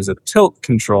there's a tilt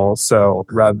control. So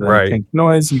rather than pink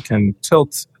noise, you can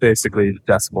tilt basically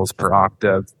decibels per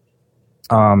octave.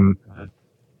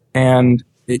 And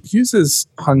it uses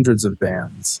hundreds of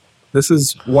bands. This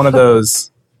is one of those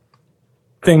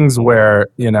things where,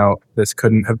 this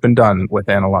couldn't have been done with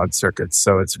analog circuits.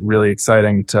 So it's really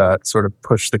exciting to sort of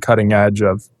push the cutting edge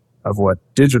of what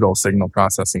digital signal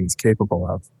processing is capable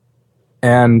of.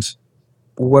 And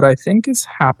what I think is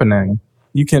happening,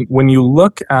 when you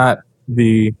look at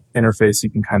the interface, you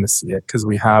can kind of see it, because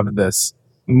we have this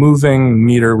moving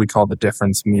meter we call the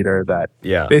difference meter that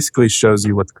basically shows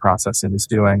you what the processing is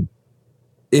doing.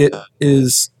 It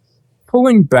is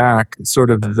pulling back sort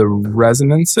of the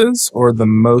resonances or the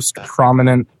most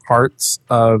prominent parts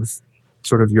of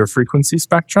sort of your frequency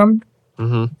spectrum.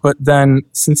 Mm-hmm. But then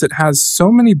since it has so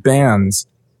many bands,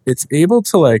 it's able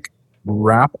to like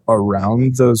wrap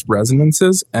around those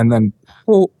resonances and then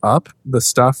pull up the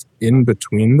stuff in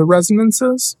between the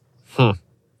resonances.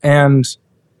 And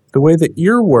the way the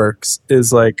ear works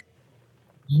is like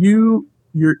your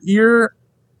ear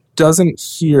doesn't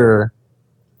hear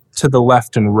to the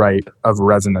left and right of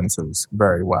resonances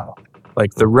very well.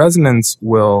 Like the resonance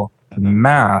will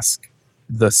mask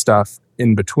the stuff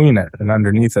in between it and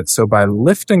underneath it. So by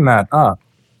lifting that up,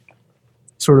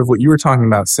 sort of what you were talking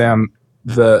about, Sam,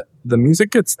 the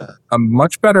music gets a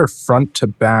much better front to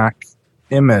back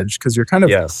image because you're kind of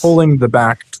Yes. pulling the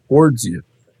back towards you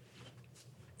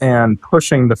and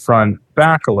pushing the front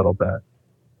back a little bit.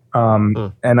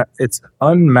 And it's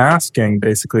unmasking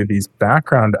basically these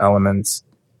background elements,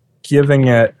 giving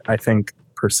it, I think,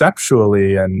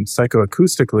 perceptually and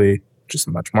psychoacoustically just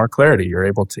much more clarity. You're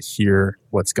able to hear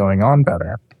what's going on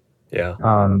better. Yeah.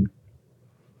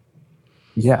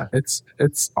 Yeah, it's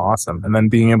awesome. And then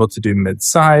being able to do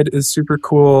mid-side is super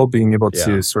cool. Being able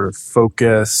to sort of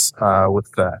focus with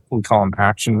the, we call them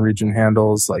action region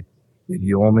handles. Like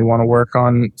you only want to work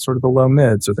on sort of the low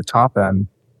mids or the top end.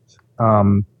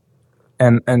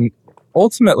 And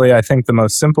ultimately, I think the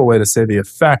most simple way to say the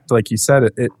effect, like you said,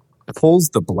 it pulls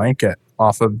the blanket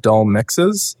off of dull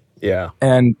mixes. Yeah.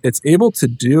 And it's able to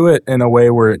do it in a way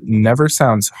where it never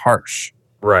sounds harsh.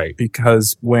 Right.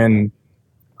 Because when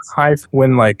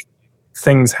like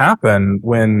things happen,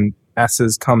 when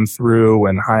S's come through,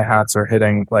 when hi-hats are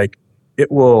hitting, like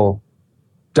it will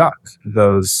duck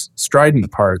those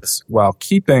strident parts while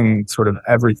keeping sort of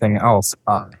everything else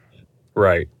up.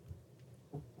 Right.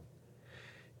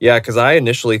 Yeah, because I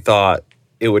initially thought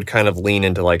it would kind of lean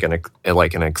into like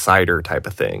an exciter type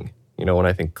of thing. You know, when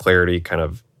I think clarity, kind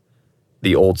of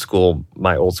my old school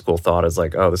thought is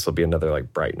like, oh, this will be another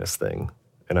like brightness thing.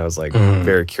 And I was like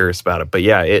very curious about it. But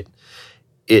yeah,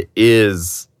 it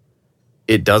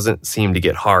doesn't seem to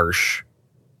get harsh.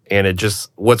 And it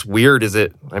just, what's weird is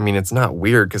it's not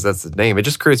weird because that's the name. It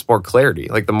just creates more clarity.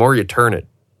 Like the more you turn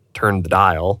the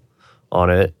dial on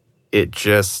it, it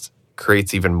just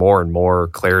creates even more and more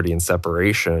clarity and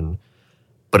separation.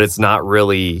 But it's not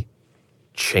really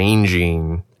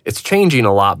changing. It's changing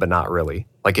a lot, but not really.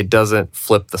 Like it doesn't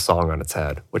flip the song on its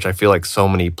head, which I feel like so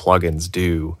many plugins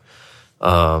do,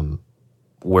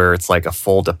 where it's like a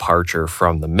full departure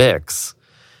from the mix.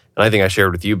 And I think I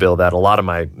shared with you, Bill, that a lot of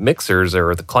my mixers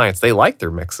or the clients, they like their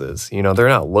mixes. You know, they're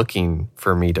not looking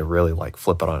for me to really like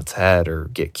flip it on its head or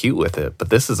get cute with it.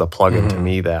 But this is a plugin to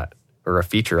me or a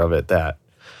feature of it that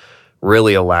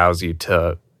really allows you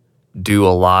to do a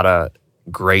lot of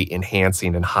great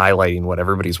enhancing and highlighting what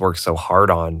everybody's worked so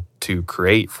hard on to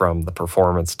create, from the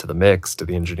performance to the mix to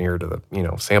the engineer to the, you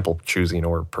know, sample choosing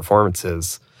or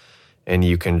performances. And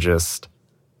you can just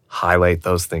highlight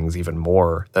those things even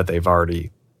more that they've already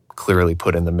clearly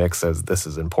put in the mix as this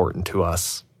is important to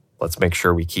us. Let's make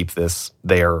sure we keep this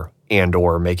there and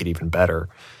or make it even better.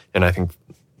 And I think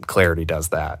Clarity does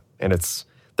that. And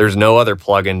there's no other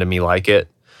plugin to me like it.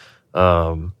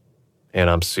 And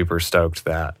I'm super stoked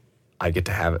that I get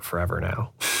to have it forever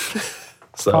now.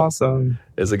 So awesome.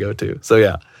 Is a go-to. So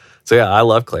yeah, I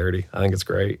love Clarity. I think it's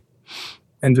great.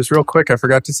 And just real quick, I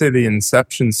forgot to say the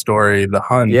inception story, the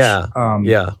hunch.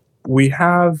 Yeah. We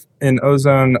have in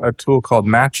Ozone a tool called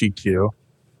Match EQ.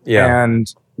 Yeah.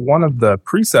 And one of the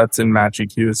presets in Match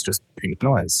EQ is just pink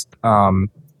noise.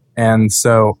 And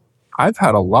so I've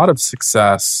had a lot of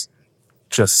success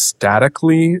just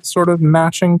statically sort of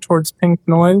matching towards pink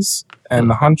noise. And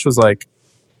the hunch was like,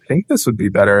 I think this would be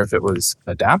better if it was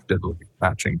adaptively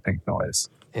matching pink noise.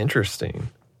 Interesting.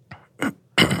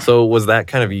 So was that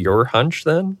kind of your hunch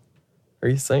then? Are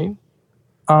you saying?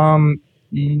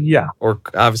 Yeah. Or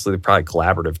obviously probably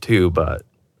collaborative too, but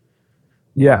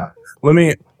yeah. Let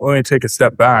me take a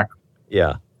step back.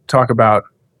 Yeah. Talk about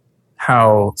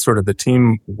how sort of the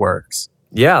team works.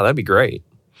 Yeah, that'd be great.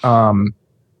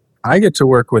 I get to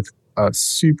work with a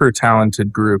super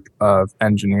talented group of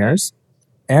engineers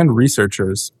and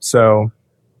researchers. So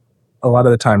a lot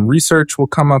of the time research will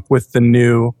come up with the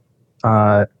new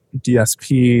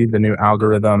DSP, the new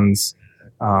algorithms.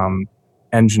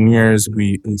 Engineers,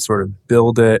 we sort of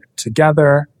build it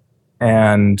together.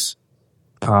 And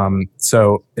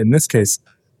so in this case,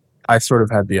 I sort of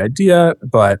had the idea,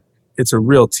 but it's a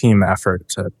real team effort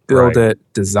to build it,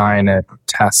 design it,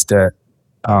 test it.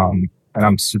 And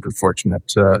I'm super fortunate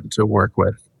to work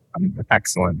with an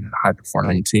excellent,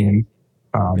 high-performing team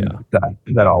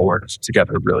that all worked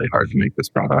together really hard to make this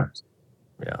product.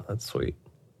 Yeah, that's sweet.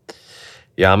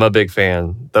 Yeah, I'm a big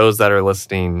fan. Those that are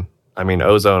listening, I mean,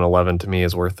 Ozone 11 to me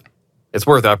is worth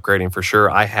upgrading for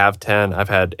sure. I have 10. I've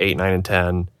had 8, 9, and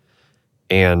 10.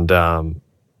 And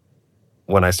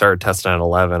when I started testing on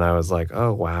 11, I was like,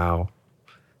 oh, wow,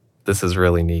 this is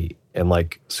really neat and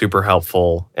like super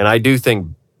helpful. And I do think,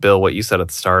 Bill, what you said at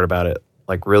the start about it,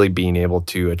 like really being able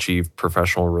to achieve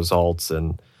professional results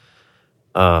and,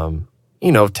 10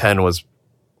 was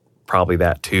probably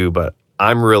that too, but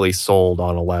I'm really sold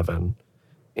on 11.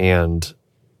 And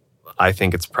I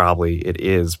think it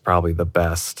is probably the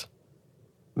best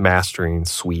mastering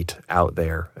suite out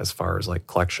there as far as like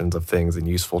collections of things and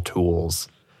useful tools.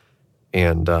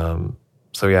 And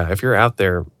so yeah, if you're out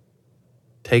there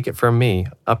take it from me.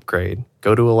 Upgrade.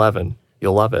 Go to 11.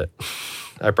 You'll love it.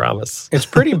 I promise. It's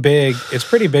pretty big. It's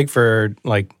pretty big for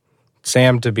like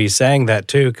Sam to be saying that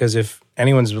too, because if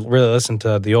anyone's really listened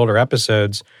to the older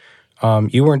episodes,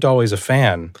 you weren't always a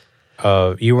fan.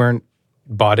 You weren't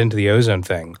bought into the ozone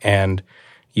thing, and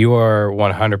you are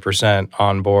 100%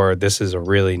 on board. This is a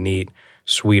really neat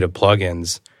suite of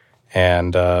plugins,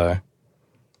 and I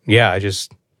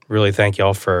just really thank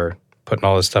y'all for putting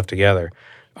all this stuff together.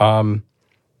 Another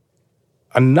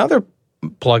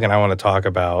plugin I want to talk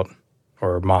about,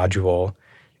 or module,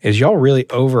 is y'all really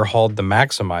overhauled the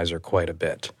maximizer quite a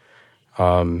bit.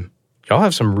 Y'all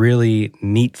have some really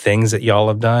neat things that y'all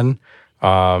have done.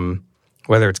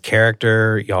 Whether it's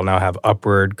character, y'all now have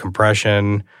upward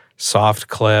compression, soft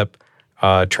clip,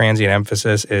 transient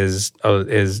emphasis is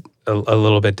a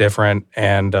little bit different,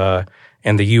 and the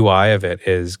UI of it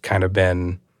is kind of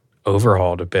been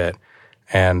overhauled a bit.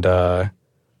 And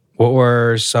what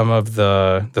were some of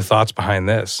the thoughts behind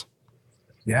this?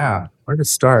 Yeah, where to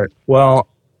start? Well,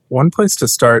 one place to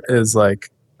start is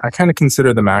like, I kind of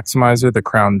consider the maximizer the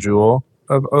crown jewel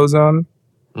of Ozone.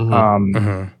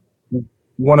 One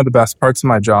of the best parts of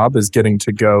my job is getting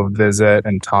to go visit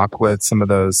and talk with some of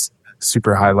those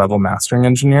super high level mastering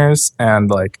engineers, and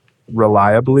like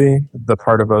reliably the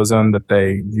part of Ozone that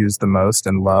they use the most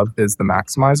and love is the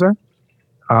maximizer.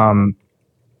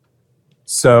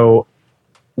 So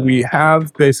we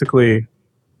have basically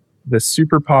this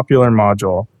super popular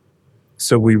module.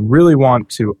 So we really want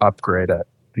to upgrade it,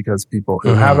 because people who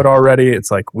have it already, it's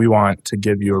like, we want to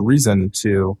give you a reason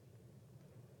to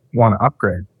want to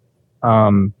upgrade.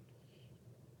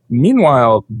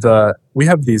 Meanwhile, we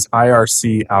have these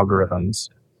IRC algorithms,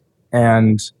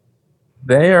 and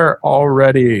they are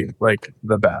already like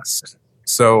the best.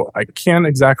 So I can't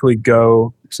exactly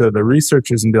go to the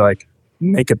researchers and be like,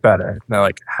 make it better. And they're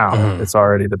like, how? It's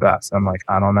already the best. I'm like,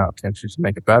 I don't know. Can't you just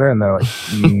make it better? And they're like,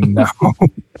 no.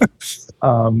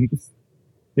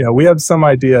 We have some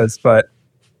ideas, but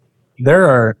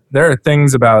there are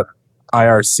things about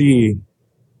IRC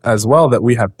as well that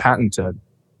we have patented,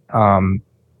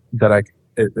 that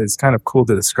it's kind of cool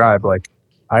to describe. Like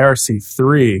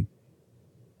IRC3,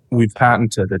 we've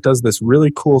patented. It does this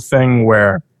really cool thing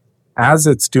where, as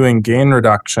it's doing gain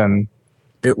reduction,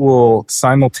 it will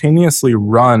simultaneously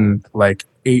run like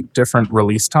 8 different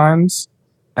release times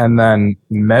and then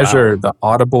measure the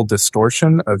audible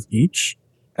distortion of each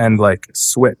and like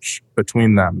switch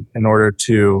between them in order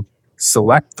to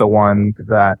select the one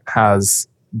that has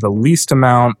the least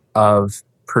amount of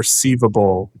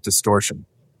perceivable distortion.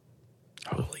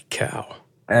 Holy cow.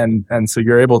 And so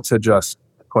you're able to just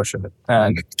push it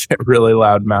and get really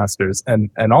loud masters,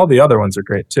 and all the other ones are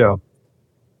great too.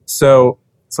 So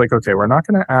it's like, okay, we're not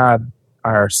going to add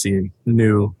IRC,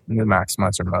 new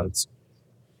maximizer modes.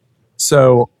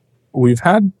 So we've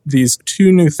had these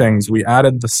 2 new things. We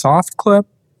added the soft clip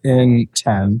in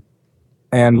 10,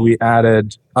 and we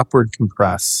added upward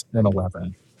compress in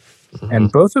 11. And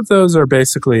both of those are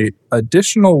basically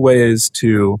additional ways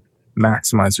to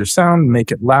maximize your sound,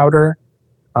 make it louder,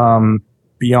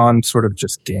 beyond sort of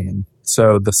just gain.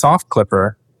 So the soft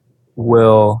clipper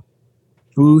will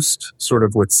boost sort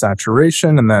of with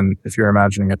saturation, and then if you're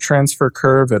imagining a transfer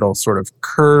curve, it'll sort of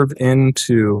curve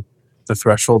into the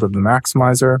threshold of the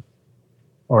maximizer,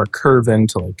 or curve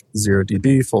into like 0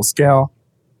 dB full scale,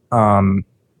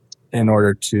 in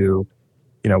order to,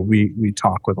 we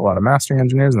talk with a lot of mastering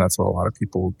engineers, and that's what a lot of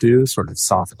people do, sort of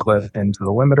soft clip into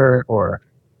the limiter, or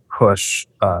push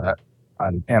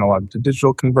an analog to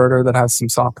digital converter that has some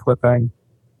soft clipping.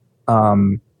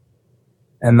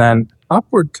 And then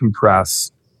upward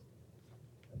compress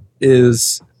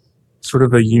is sort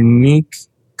of a unique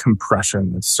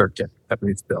compression circuit that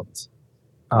we've built.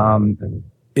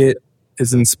 It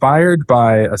is inspired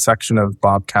by a section of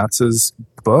Bob Katz's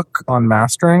book on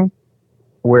mastering,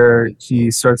 where he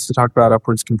starts to talk about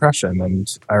upwards compression.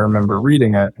 And I remember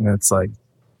reading it, and it's like,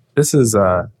 this is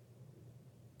a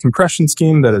compression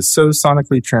scheme that is so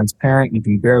sonically transparent, you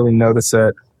can barely notice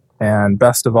it. And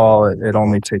best of all, it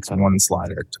only takes one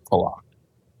slider to pull off.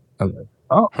 I was like,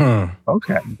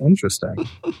 okay, interesting.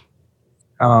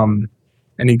 And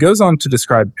he goes on to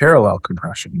describe parallel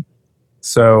compression.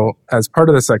 So as part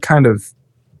of this, I kind of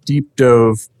deep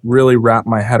dove, really wrapped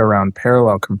my head around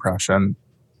parallel compression.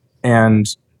 And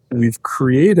we've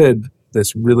created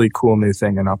this really cool new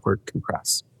thing in upward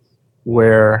compress,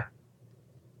 where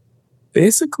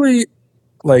basically,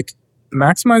 like,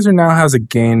 Maximizer now has a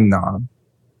gain knob,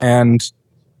 and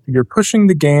you're pushing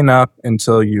the gain up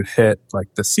until you hit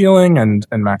like the ceiling, and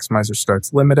Maximizer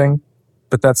starts limiting.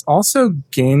 But that's also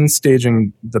gain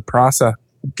staging the process,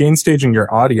 gain staging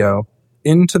your audio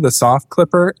into the soft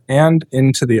clipper and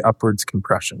into the upwards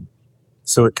compression.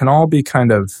 So it can all be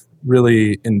kind of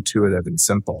really intuitive and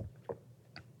simple.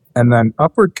 And then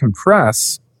upward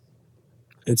compress,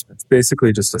 it's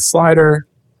basically just a slider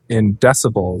in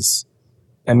decibels.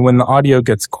 And when the audio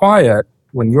gets quiet,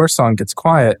 when your song gets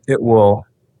quiet, it will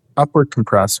upward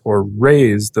compress or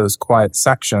raise those quiet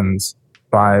sections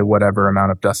by whatever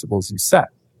amount of decibels you set.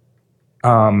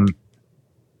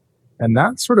 And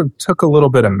that sort of took a little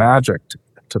bit of magic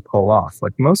to pull off.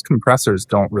 Like most compressors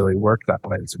don't really work that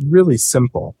way. It's really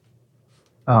simple.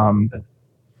 And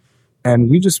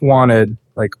we just wanted,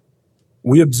 like,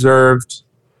 we observed,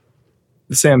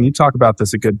 Sam, you talk about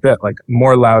this a good bit, like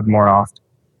more loud, more often.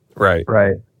 Right.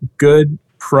 Right. Good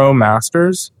pro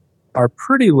masters are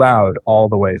pretty loud all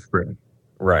the way through.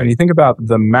 Right. When you think about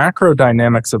the macro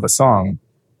dynamics of a song,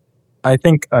 I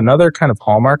think another kind of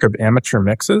hallmark of amateur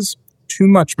mixes, too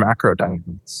much macro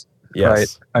dynamics. Yes.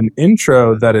 Right? An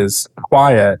intro that is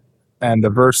quiet and a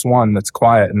verse one that's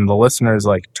quiet and the listener's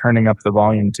like turning up the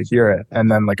volume to hear it.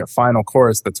 And then like a final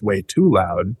chorus that's way too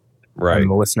loud. Right. And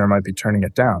the listener might be turning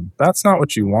it down. That's not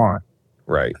what you want.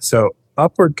 Right. So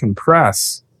upward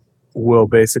compress will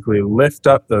basically lift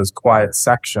up those quiet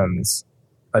sections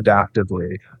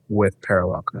adaptively with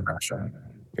parallel compression.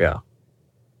 Yeah.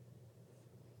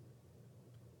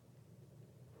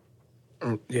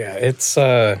 Yeah, it's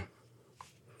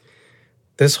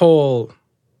this whole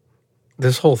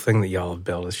thing that y'all have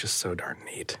built is just so darn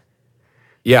neat.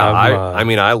 Yeah, I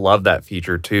mean, I love that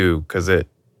feature too because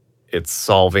it's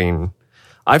solving.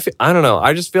 I don't know.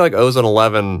 I just feel like Ozone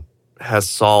 11 has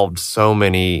solved so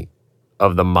many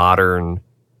of the modern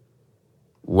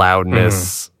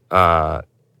loudness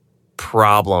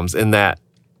problems in that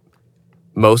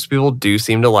most people do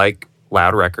seem to like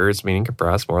loud records, meaning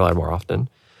compressed, more loud, more often.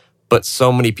 But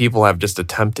so many people have just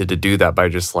attempted to do that by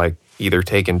just like either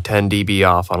taking 10 dB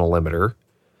off on a limiter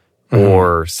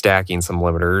or stacking some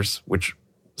limiters, which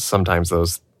sometimes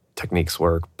those techniques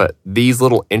work. But these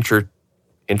little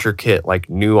intricate, like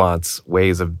nuance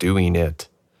ways of doing it,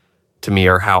 to me,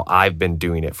 are how I've been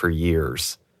doing it for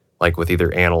years, like with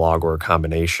either analog or a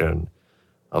combination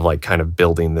of like kind of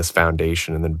building this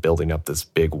foundation and then building up this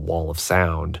big wall of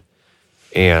sound.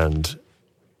 And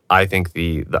I think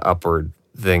the upward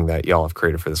thing that y'all have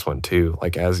created for this one too,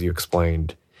 like as you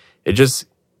explained, it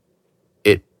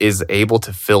is able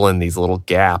to fill in these little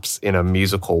gaps in a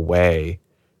musical way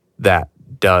that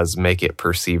does make it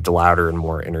perceived louder and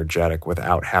more energetic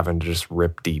without having to just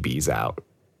rip dBs out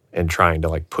and trying to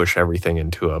like push everything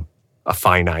into a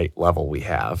finite level we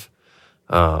have.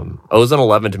 Ozone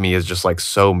 11 to me is just like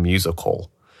so musical.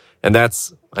 And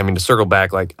that's, I mean, to circle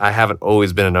back, like I haven't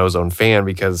always been an Ozone fan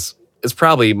because it's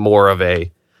probably more of a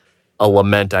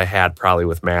lament I had probably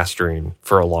with mastering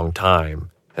for a long time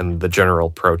and the general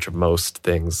approach of most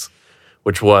things,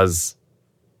 which was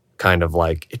kind of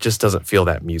like, it just doesn't feel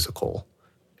that musical.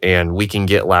 And we can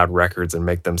get loud records and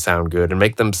make them sound good and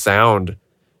make them sound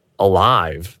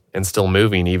alive and still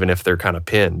moving, even if they're kind of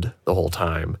pinned the whole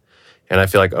time. And I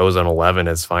feel like Ozone 11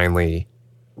 has finally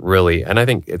really, and I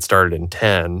think it started in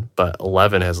 10, but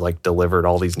 11 has like delivered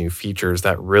all these new features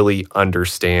that really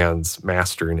understands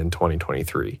mastering in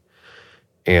 2023.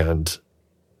 And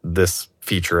this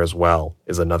feature as well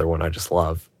is another one I just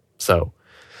love. So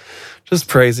just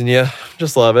praising you.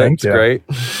 Just love it. It's great.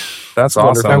 That's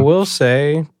awesome. I will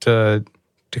say to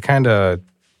kind of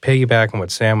piggyback on what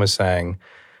Sam was saying,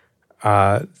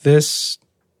 this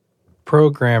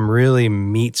program really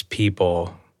meets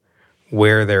people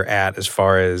where they're at as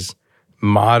far as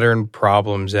modern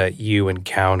problems that you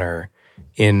encounter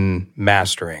in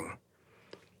mastering.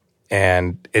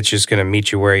 And it's just going to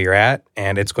meet you where you're at,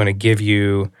 and it's going to give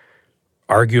you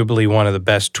arguably one of the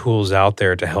best tools out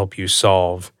there to help you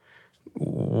solve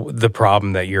the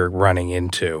problem that you're running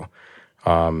into.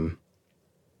 Y'all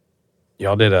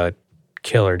did a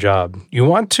killer job. You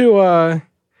want to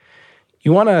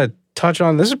touch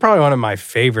on, this is probably one of my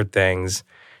favorite things,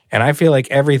 and I feel like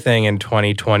everything in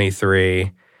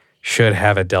 2023 should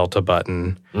have a delta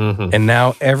button. And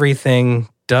now everything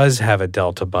does have a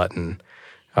delta button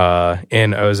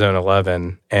in Ozone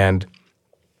 11. And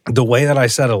the way that I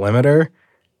set a limiter,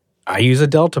 I use a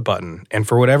delta button. And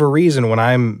for whatever reason, when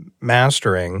I'm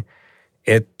mastering,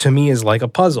 it to me is like a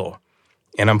puzzle.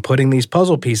 And I'm putting these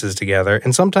puzzle pieces together.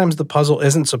 And sometimes the puzzle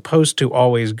isn't supposed to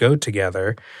always go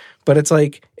together. But it's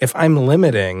like, if I'm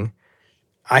limiting,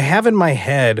 I have in my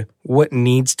head what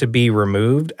needs to be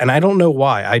removed. And I don't know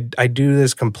why. I do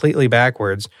this completely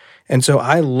backwards. And so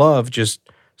I love just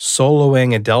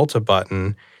soloing a delta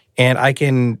button, and I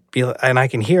can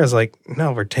hear, it's like,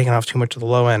 no, we're taking off too much of the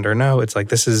low end, or no, it's like,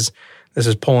 this is this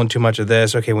is pulling too much of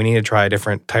this. Okay, we need to try a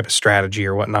different type of strategy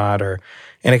or whatnot.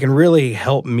 And it can really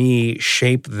help me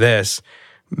shape this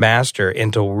master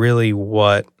into really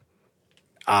what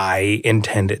I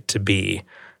intend it to be.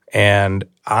 And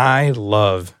I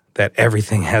love that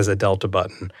everything has a delta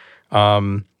button.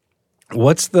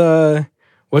 What's the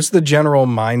general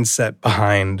mindset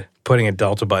behind putting a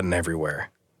delta button everywhere?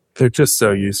 They're just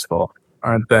so useful,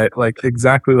 aren't they? Like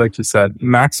exactly like you said,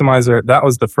 Maximizer, that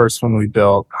was the first one we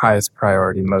built, highest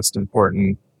priority, most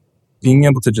important. Being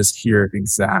able to just hear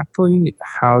exactly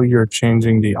how you're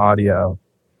changing the audio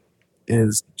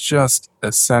is just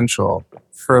essential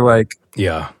for like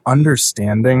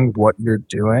understanding what you're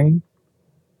doing,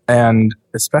 and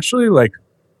especially like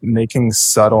making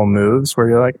subtle moves where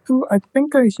you're like, "Ooh, I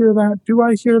think I hear that. Do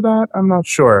I hear that? I'm not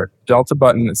sure." Delta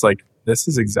button is like, this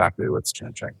is exactly what's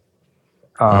changing.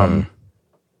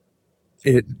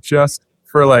 It just,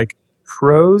 for like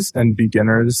pros and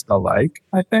beginners alike,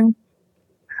 I think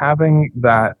having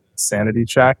that sanity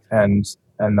check and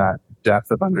that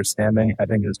depth of understanding, I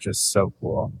think is just so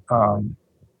cool.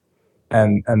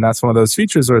 And that's one of those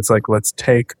features where it's like, let's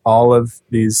take all of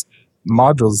these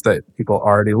modules that people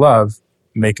already love,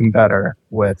 make them better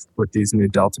with these new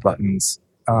delta buttons.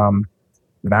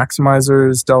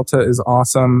 Maximizer's delta is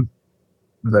awesome.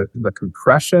 The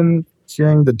compression,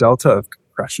 hearing the delta of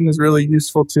compression is really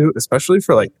useful too, especially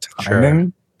for like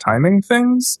timing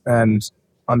things and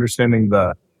understanding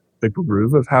the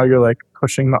groove of how you're like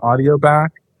pushing the audio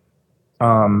back.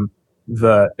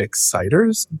 The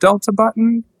exciters delta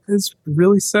button is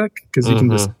really sick because you can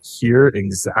just hear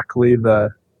exactly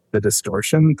the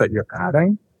distortion that you're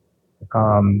adding.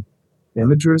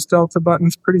 Imager's delta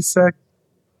button's pretty sick.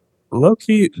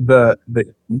 Low-key, the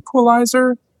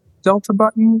equalizer delta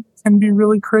button can be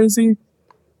really crazy.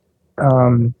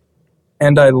 And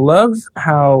I love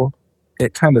how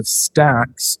it kind of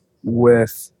stacks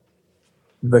with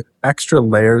the extra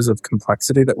layers of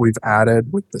complexity that we've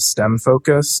added with the stem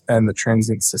focus and the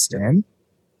transient sustain.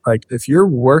 Like if you're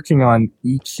working on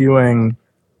EQing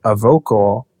a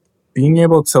vocal, being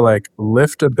able to like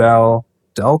lift a bell,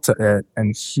 delta it,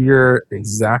 and hear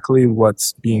exactly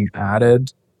what's being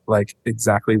added, like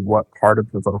exactly what part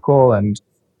of the vocal, and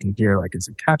hear like, is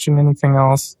it catching anything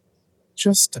else?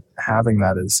 Just having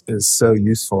that is so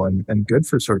useful and good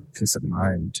for sort of peace of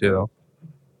mind too.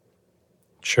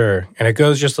 Sure. And it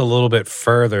goes just a little bit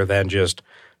further than just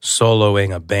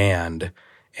soloing a band.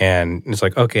 And it's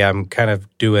like, okay, I'm kind of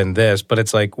doing this, but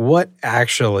it's like, what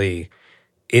actually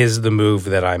is the move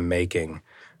that I'm making?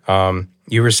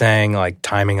 You were saying like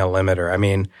timing a limiter. I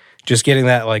mean, just getting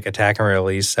that like attack and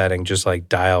release setting just like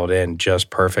dialed in just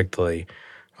perfectly.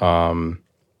 I mean,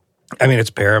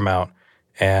 it's paramount.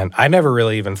 And I never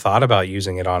really even thought about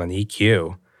using it on an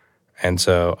EQ. And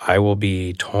so I will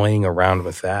be toying around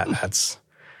with that.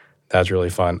 That's really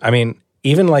fun. I mean,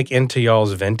 even like into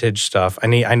y'all's vintage stuff, I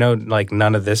know like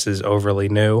none of this is overly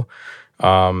new.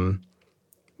 But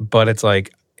it's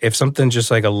like, if something's just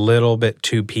like a little bit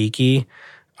too peaky,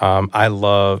 I'll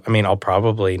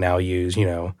probably now use,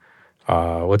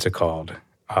 what's it called?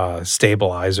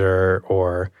 Stabilizer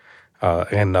or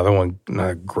another one,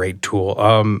 another great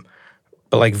tool.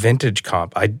 But like vintage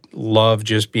comp, I love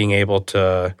just being able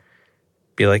to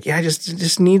be like, yeah, it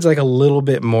just needs like a little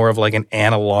bit more of like an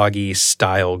analog-y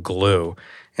style glue.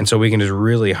 And so we can just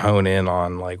really hone in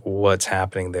on like what's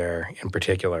happening there in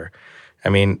particular. I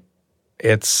mean,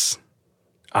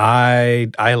 I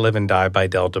live and die by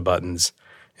delta buttons,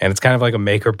 and it's kind of like a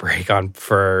make or break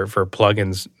for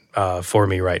plugins for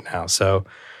me right now. So,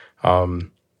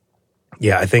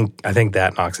 yeah, I think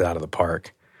that knocks it out of the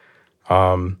park.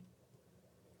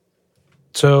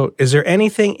 So is there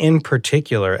anything in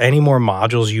particular, any more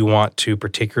modules you want to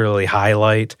particularly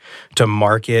highlight to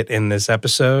market in this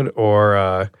episode,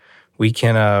 or we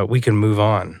can move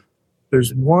on?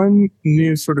 There's one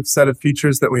new sort of set of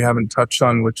features that we haven't touched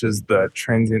on, which is the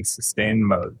transient sustain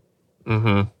mode.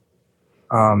 And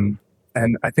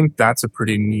I think that's a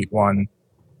pretty neat one.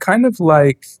 Kind of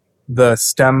like the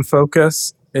stem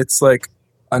focus, it's like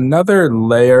another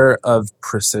layer of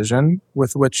precision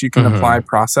with which you can apply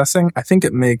processing. I think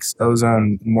it makes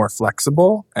Ozone more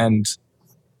flexible. And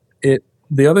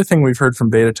the other thing we've heard from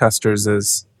beta testers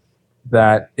is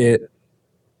that it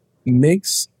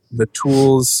makes the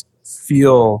tools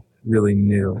feel really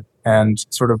new and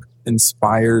sort of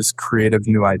inspires creative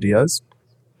new ideas.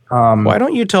 Why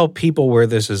don't you tell people where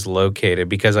this is located?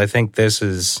 Because I think this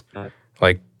is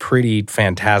like pretty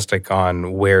fantastic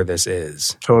on where this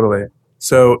is. Totally.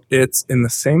 So it's in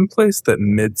the same place that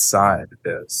Midside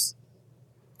is.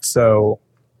 So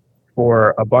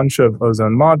for a bunch of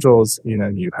Ozone modules,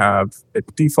 you have,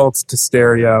 it defaults to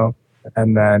stereo.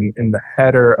 And then in the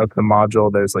header of the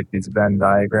module, there's like these Venn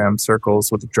diagram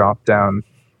circles with a drop down.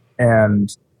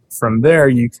 And from there,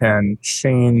 you can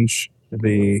change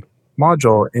the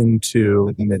module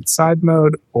into mid-side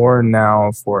mode, or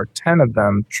now for 10 of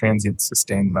them, transient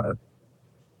sustain mode.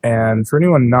 And for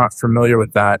anyone not familiar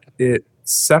with that, it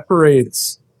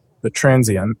separates the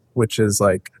transient, which is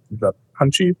like the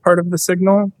punchy part of the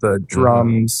signal, the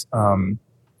drums,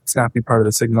 snappy part of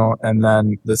the signal, and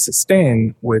then the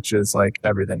sustain, which is like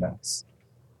everything else.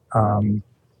 And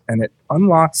it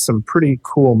unlocks some pretty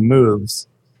cool moves.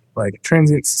 Like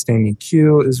transient sustain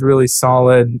EQ is really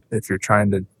solid if you're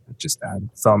trying to just add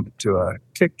thump to a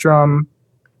kick drum,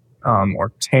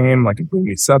 or tame like a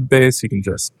boogie sub bass. You can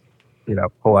just,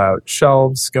 pull out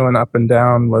shelves going up and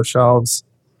down, low shelves.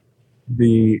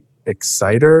 The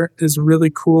exciter is really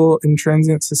cool in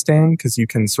transient sustain because you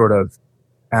can sort of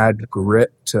add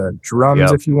grit to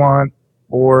drums if you want,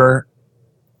 or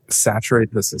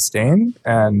saturate the sustain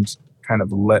and kind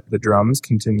of let the drums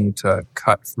continue to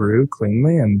cut through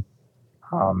cleanly. And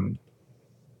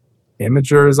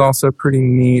Imager is also pretty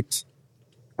neat,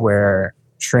 where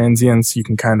transients you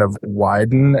can kind of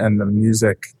widen and the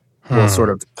music will sort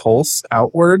of pulse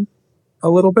outward a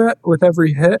little bit with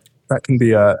every hit. That can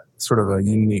be a sort of a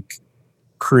unique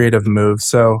creative move.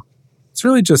 So it's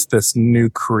really just this new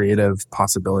creative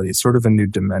possibility, sort of a new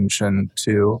dimension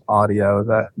to audio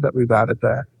that we've added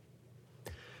there.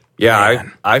 Yeah,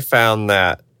 I found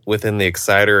that within the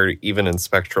exciter, even in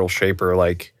Spectral Shaper,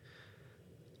 like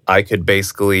I could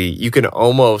you can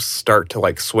almost start to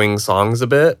like swing songs a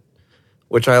bit,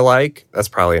 which I like. That's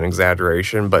probably an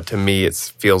exaggeration, but to me, it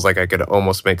feels like I could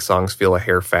almost make songs feel a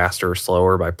hair faster or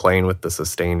slower by playing with the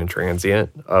sustain and transient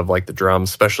of like the drums,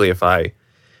 especially if I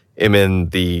am in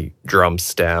the drum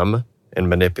stem and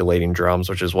manipulating drums,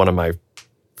 which is one of my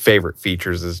favorite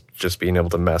features, is just being able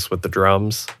to mess with the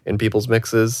drums in people's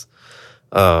mixes.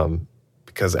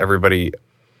 Because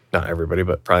not everybody,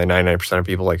 but probably 99% of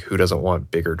people, like, who doesn't want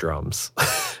bigger drums?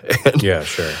 Yeah,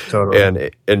 sure.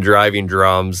 Totally. And driving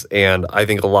drums. And I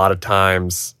think a lot of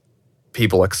times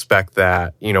people expect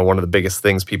that, one of the biggest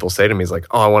things people say to me is like,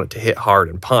 oh, I want it to hit hard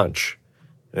and punch.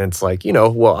 And it's like,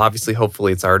 well, obviously,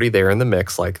 hopefully it's already there in the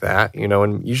mix like that,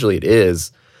 and usually it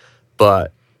is.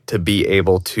 But to be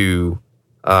able to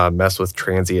mess with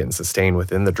transient and sustain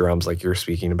within the drums like you're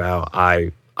speaking about,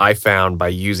 I found by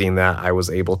using that, I was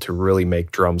able to really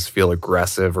make drums feel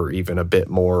aggressive or even a bit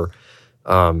more,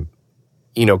 kind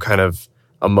of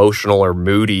emotional or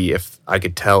moody. If I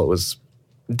could tell it was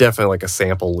definitely like a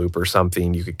sample loop or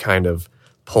something, you could kind of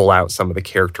pull out some of the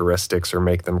characteristics or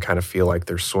make them kind of feel like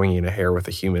they're swinging a hair with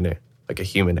a human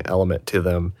element to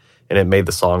them. And it made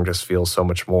the song just feel so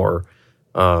much more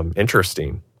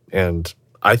interesting. And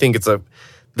I think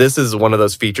this is one of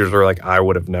those features where like I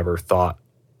would have never thought,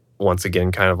 once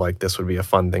again, kind of like this would be a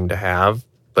fun thing to have,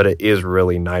 but it is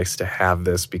really nice to have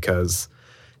this because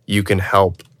you can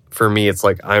help. For me, it's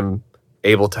like I'm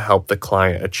able to help the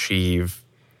client achieve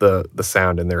the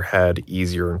sound in their head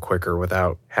easier and quicker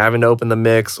without having to open the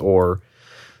mix. Or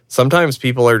sometimes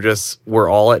people we're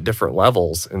all at different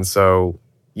levels. And so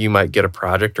you might get a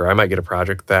project, or I might get a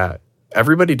project that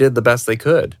everybody did the best they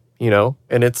could,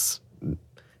 and it's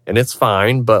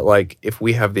fine. But like, if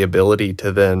we have the ability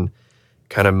to then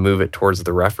kind of move it towards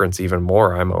the reference even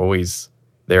more, I'm always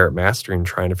there at mastering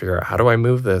trying to figure out, how do I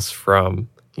move this from,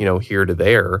 here to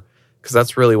there? Because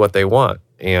that's really what they want.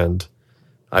 And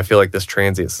I feel like this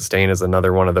transient sustain is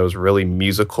another one of those really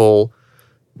musical,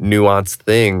 nuanced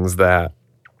things that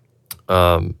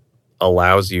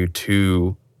allows you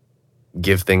to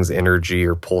give things energy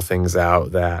or pull things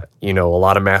out that, a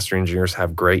lot of master engineers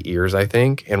have great ears, I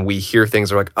think. And we hear things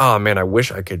that are like, oh man, I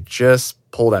wish I could just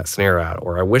pull that snare out,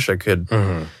 or I wish I could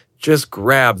just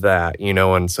grab that,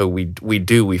 and so we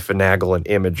finagle an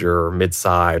imager or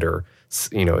mid-side, or,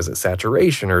 is it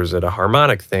saturation or is it a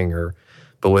harmonic thing?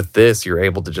 But with this, you're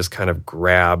able to just kind of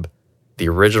grab the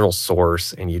original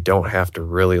source, and you don't have to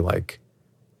really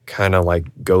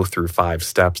go through 5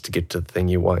 steps to get to the thing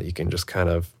you want. You can just kind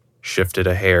of shift it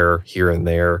a hair here and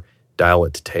there, dial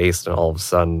it to taste, and all of a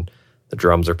sudden the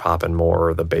drums are popping more,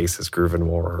 or the bass is grooving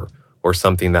more, or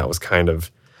something that was kind of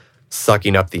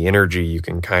sucking up the energy, you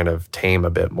can kind of tame a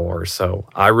bit more. So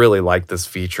I really like this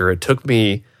feature. It took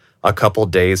me a couple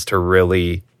days to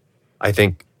really, I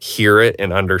think, hear it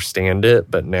and understand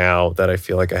it. But now that I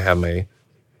feel like I have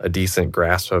a decent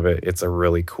grasp of it, it's a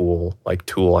really cool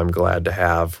tool I'm glad to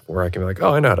have, where I can be like,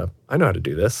 oh, I know how to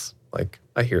do this. Like,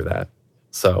 I hear that.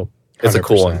 So it's 100%. A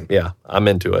cool one. Yeah, I'm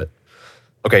into it.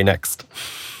 Okay, next.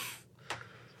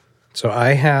 So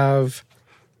I have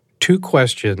 2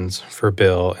 questions for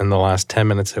Bill in the last 10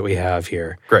 minutes that we have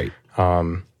here. Great.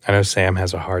 I know Sam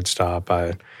has a hard stop.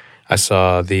 I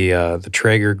saw the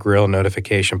Traeger grill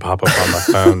notification pop up on my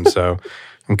phone, so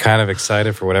I'm kind of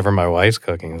excited for whatever my wife's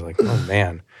cooking. It's like, oh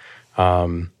man.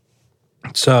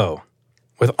 So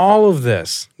with all of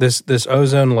this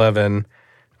Ozone 11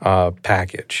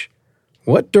 package,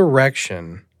 what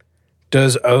direction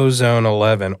does Ozone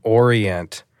 11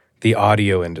 orient the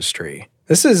audio industry?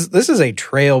 This is a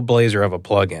trailblazer of a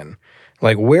plugin.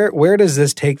 Like where does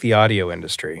this take the audio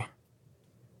industry?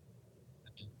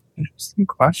 Interesting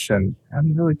question. I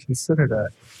hadn't really considered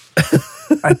it.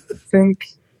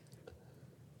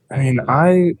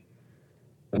 I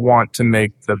want to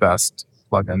make the best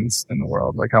plugins in the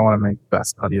world. Like I want to make the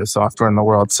best audio software in the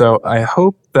world. So I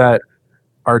hope that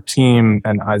our team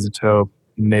and Izotope,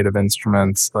 Native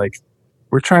Instruments, like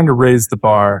we're trying to raise the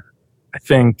bar. I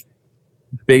think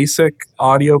basic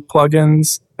audio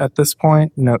plugins at this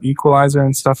point, equalizer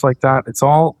and stuff like that, it's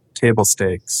all table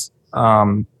stakes.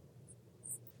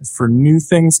 For new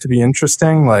things to be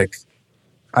interesting, like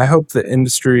I hope the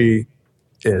industry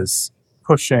is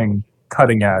pushing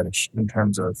cutting edge in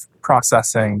terms of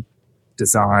processing,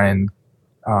 design.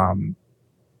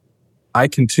 I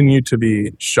continue to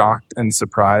be shocked and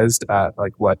surprised at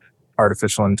like what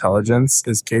artificial intelligence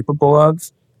is capable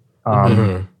of.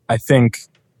 I think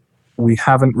we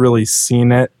haven't really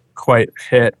seen it quite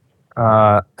hit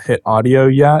audio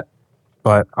yet,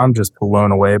 but I'm just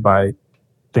blown away by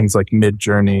things like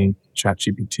Midjourney,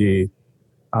 ChatGPT,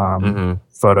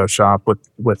 Photoshop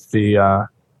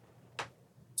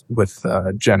with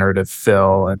generative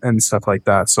fill and stuff like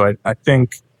that. So I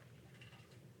think,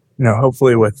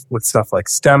 hopefully with stuff like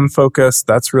STEM focus,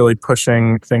 that's really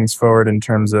pushing things forward in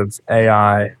terms of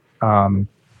AI.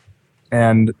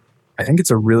 And I think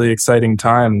it's a really exciting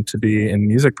time to be in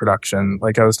music production.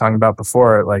 Like I was talking about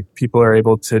before, like people are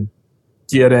able to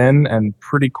get in and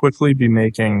pretty quickly be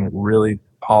making really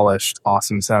polished,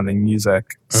 awesome sounding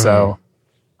music. So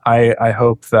I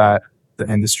hope that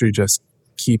the industry just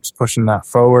keeps pushing that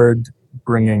forward,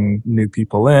 bringing new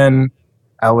people in,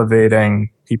 elevating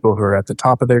people who are at the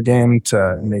top of their game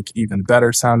to make even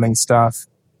better sounding stuff.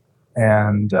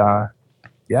 And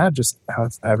just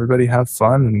have everybody have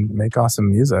fun and make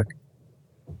awesome music.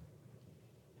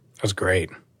 That's great.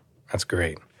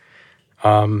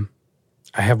 I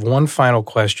have one final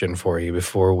question for you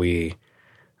before we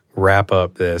wrap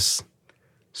up this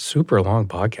super long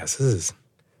podcast. This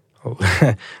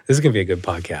is going to be a good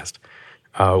podcast.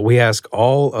 We ask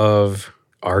all of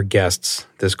our guests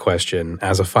this question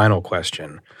as a final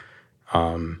question,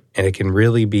 and it can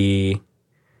really be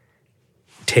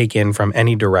taken from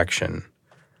any direction.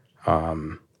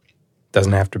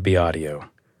 Doesn't have to be audio.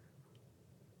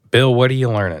 Bill, what are you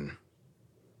learning?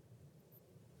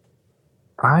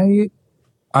 I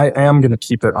am going to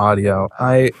keep it audio.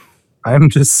 I'm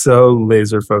just so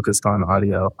laser focused on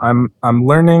audio. I'm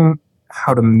learning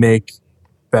how to make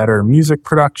better music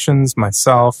productions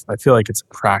myself. I feel like it's a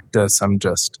practice. I'm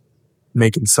just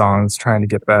making songs, trying to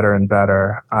get better and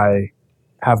better. I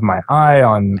have my eye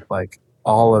on like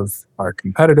all of our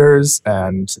competitors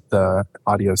and the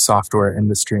audio software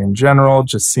industry in general,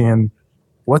 just seeing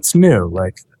what's new,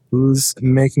 like who's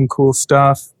making cool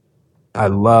stuff. I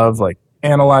love like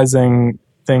analyzing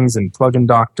things in Plugin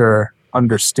Doctor,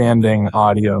 understanding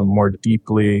audio more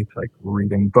deeply, like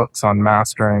reading books on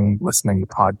mastering, listening to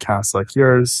podcasts like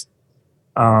yours.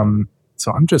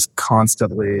 So I'm just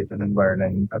constantly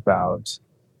learning about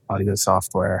audio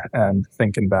software and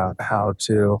thinking about how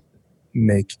to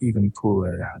make even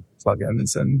cooler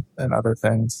plugins and other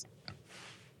things.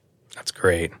 That's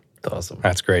great. That's awesome.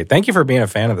 That's great. Thank you for being a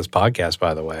fan of this podcast,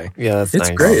 by the way. Yeah, that's it's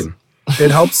nice. great.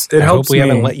 It helps. I helps hope we me.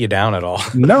 haven't let you down at all.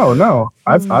 No.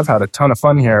 I've had a ton of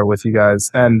fun here with you guys,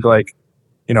 and like,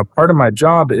 part of my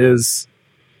job is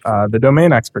the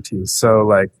domain expertise. So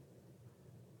like,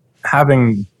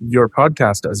 having your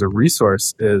podcast as a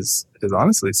resource is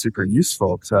honestly super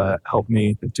useful to help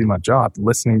me do my job.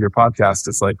 Listening to your podcast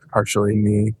is like partially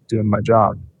me doing my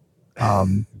job.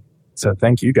 So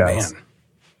thank you guys. Man.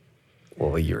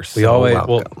 Well, you're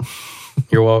welcome.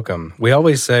 You're welcome. We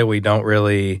always say we don't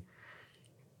really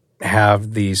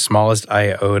have the smallest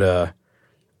iota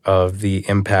of the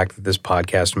impact that this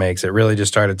podcast makes. It really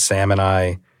just started Sam and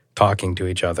I talking to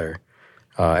each other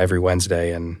every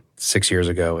Wednesday and 6 years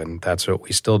ago, and that's what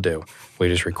we still do. We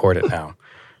just record it now.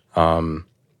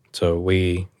 So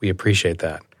we appreciate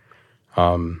that.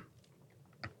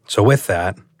 So with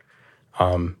that,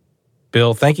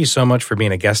 Bill, thank you so much for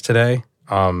being a guest today.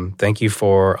 Thank you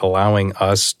for allowing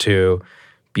us to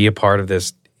be a part of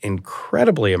this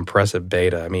incredibly impressive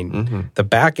beta. I mean, the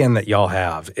back end that y'all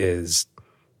have is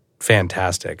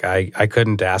fantastic. I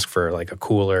couldn't ask for like a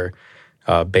cooler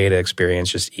beta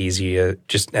experience, just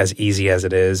as easy as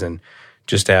it is, and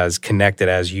just as connected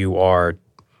as you are,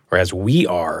 or as we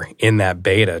are in that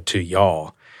beta to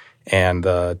y'all. And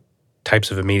the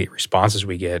types of immediate responses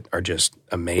we get are just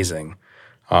amazing.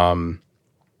 So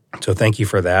thank you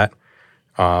for that.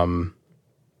 And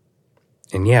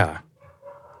yeah,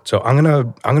 so I'm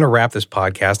gonna wrap this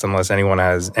podcast unless anyone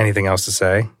has anything else to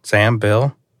say. Sam,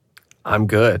 Bill, I'm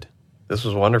good. This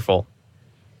was wonderful.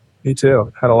 Me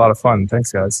too. Had a lot of fun.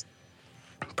 Thanks, guys.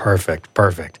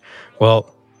 Perfect.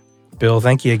 Well, Bill,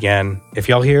 thank you again. If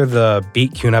y'all hear the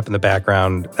beat queuing up in the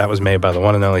background, that was made by the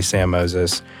one and only Sam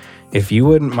Moses. If you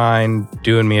wouldn't mind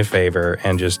doing me a favor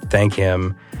and just thank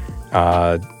him,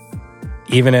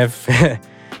 even if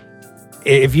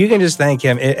if you can just thank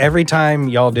him, every time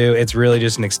y'all do, it's really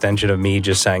just an extension of me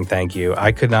just saying thank you.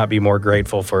 I could not be more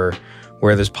grateful for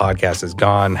where this podcast has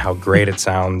gone, how great it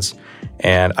sounds.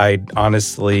 And I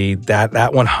honestly, that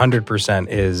 100%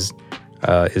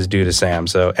 is due to Sam.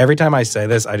 So every time I say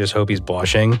this, I just hope he's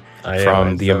blushing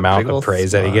from the amount of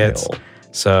praise that he gets.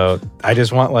 So I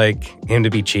just want like him to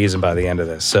be cheesing by the end of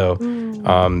this. So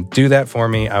do that for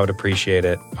me. I would appreciate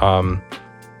it.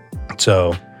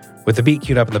 So with the beat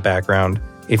queued up in the background,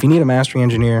 if you need a mastering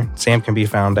engineer, Sam can be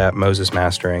found at Moses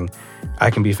Mastering.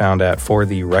 I can be found at For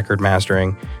the Record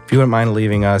Mastering. If you wouldn't mind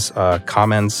leaving us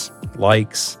comments,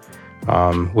 likes,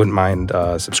 wouldn't mind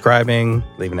subscribing,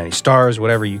 leaving any stars,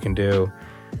 whatever you can do.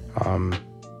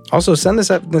 Also, send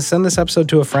this episode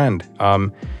to a friend.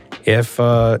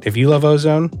 If you love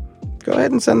Ozone, go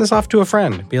ahead and send this off to a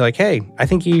friend. Be like, hey, I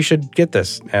think you should get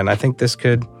this, and I think this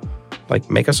could like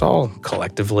make us all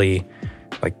collectively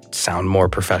like sound more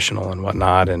professional and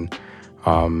whatnot. And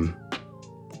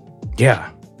yeah,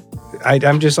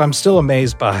 I'm still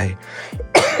amazed by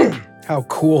how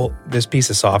cool this piece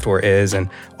of software is and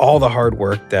all the hard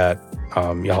work that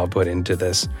y'all have put into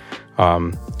this.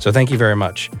 So thank you very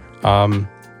much. Am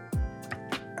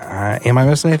I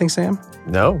missing anything, Sam?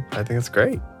 No, I think it's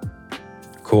great.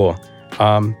 Cool.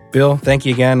 Bill, thank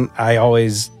you again. I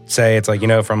always say it's like,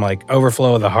 from like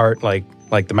overflow of the heart, like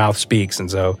the mouth speaks. And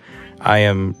so I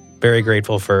am very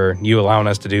grateful for you allowing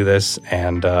us to do this.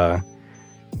 And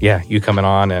you coming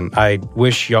on. And I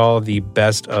wish y'all the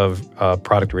best of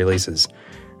product releases.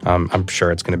 I'm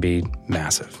sure it's going to be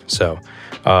massive. So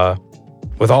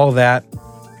with all of that,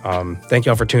 thank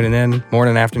y'all for tuning in.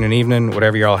 Morning, afternoon, evening,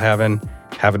 whatever y'all having.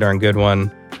 Have a darn good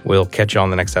one. We'll catch y'all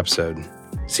on the next episode.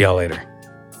 See y'all later.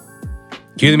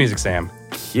 Cue the music, Sam.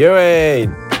 Cue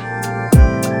it.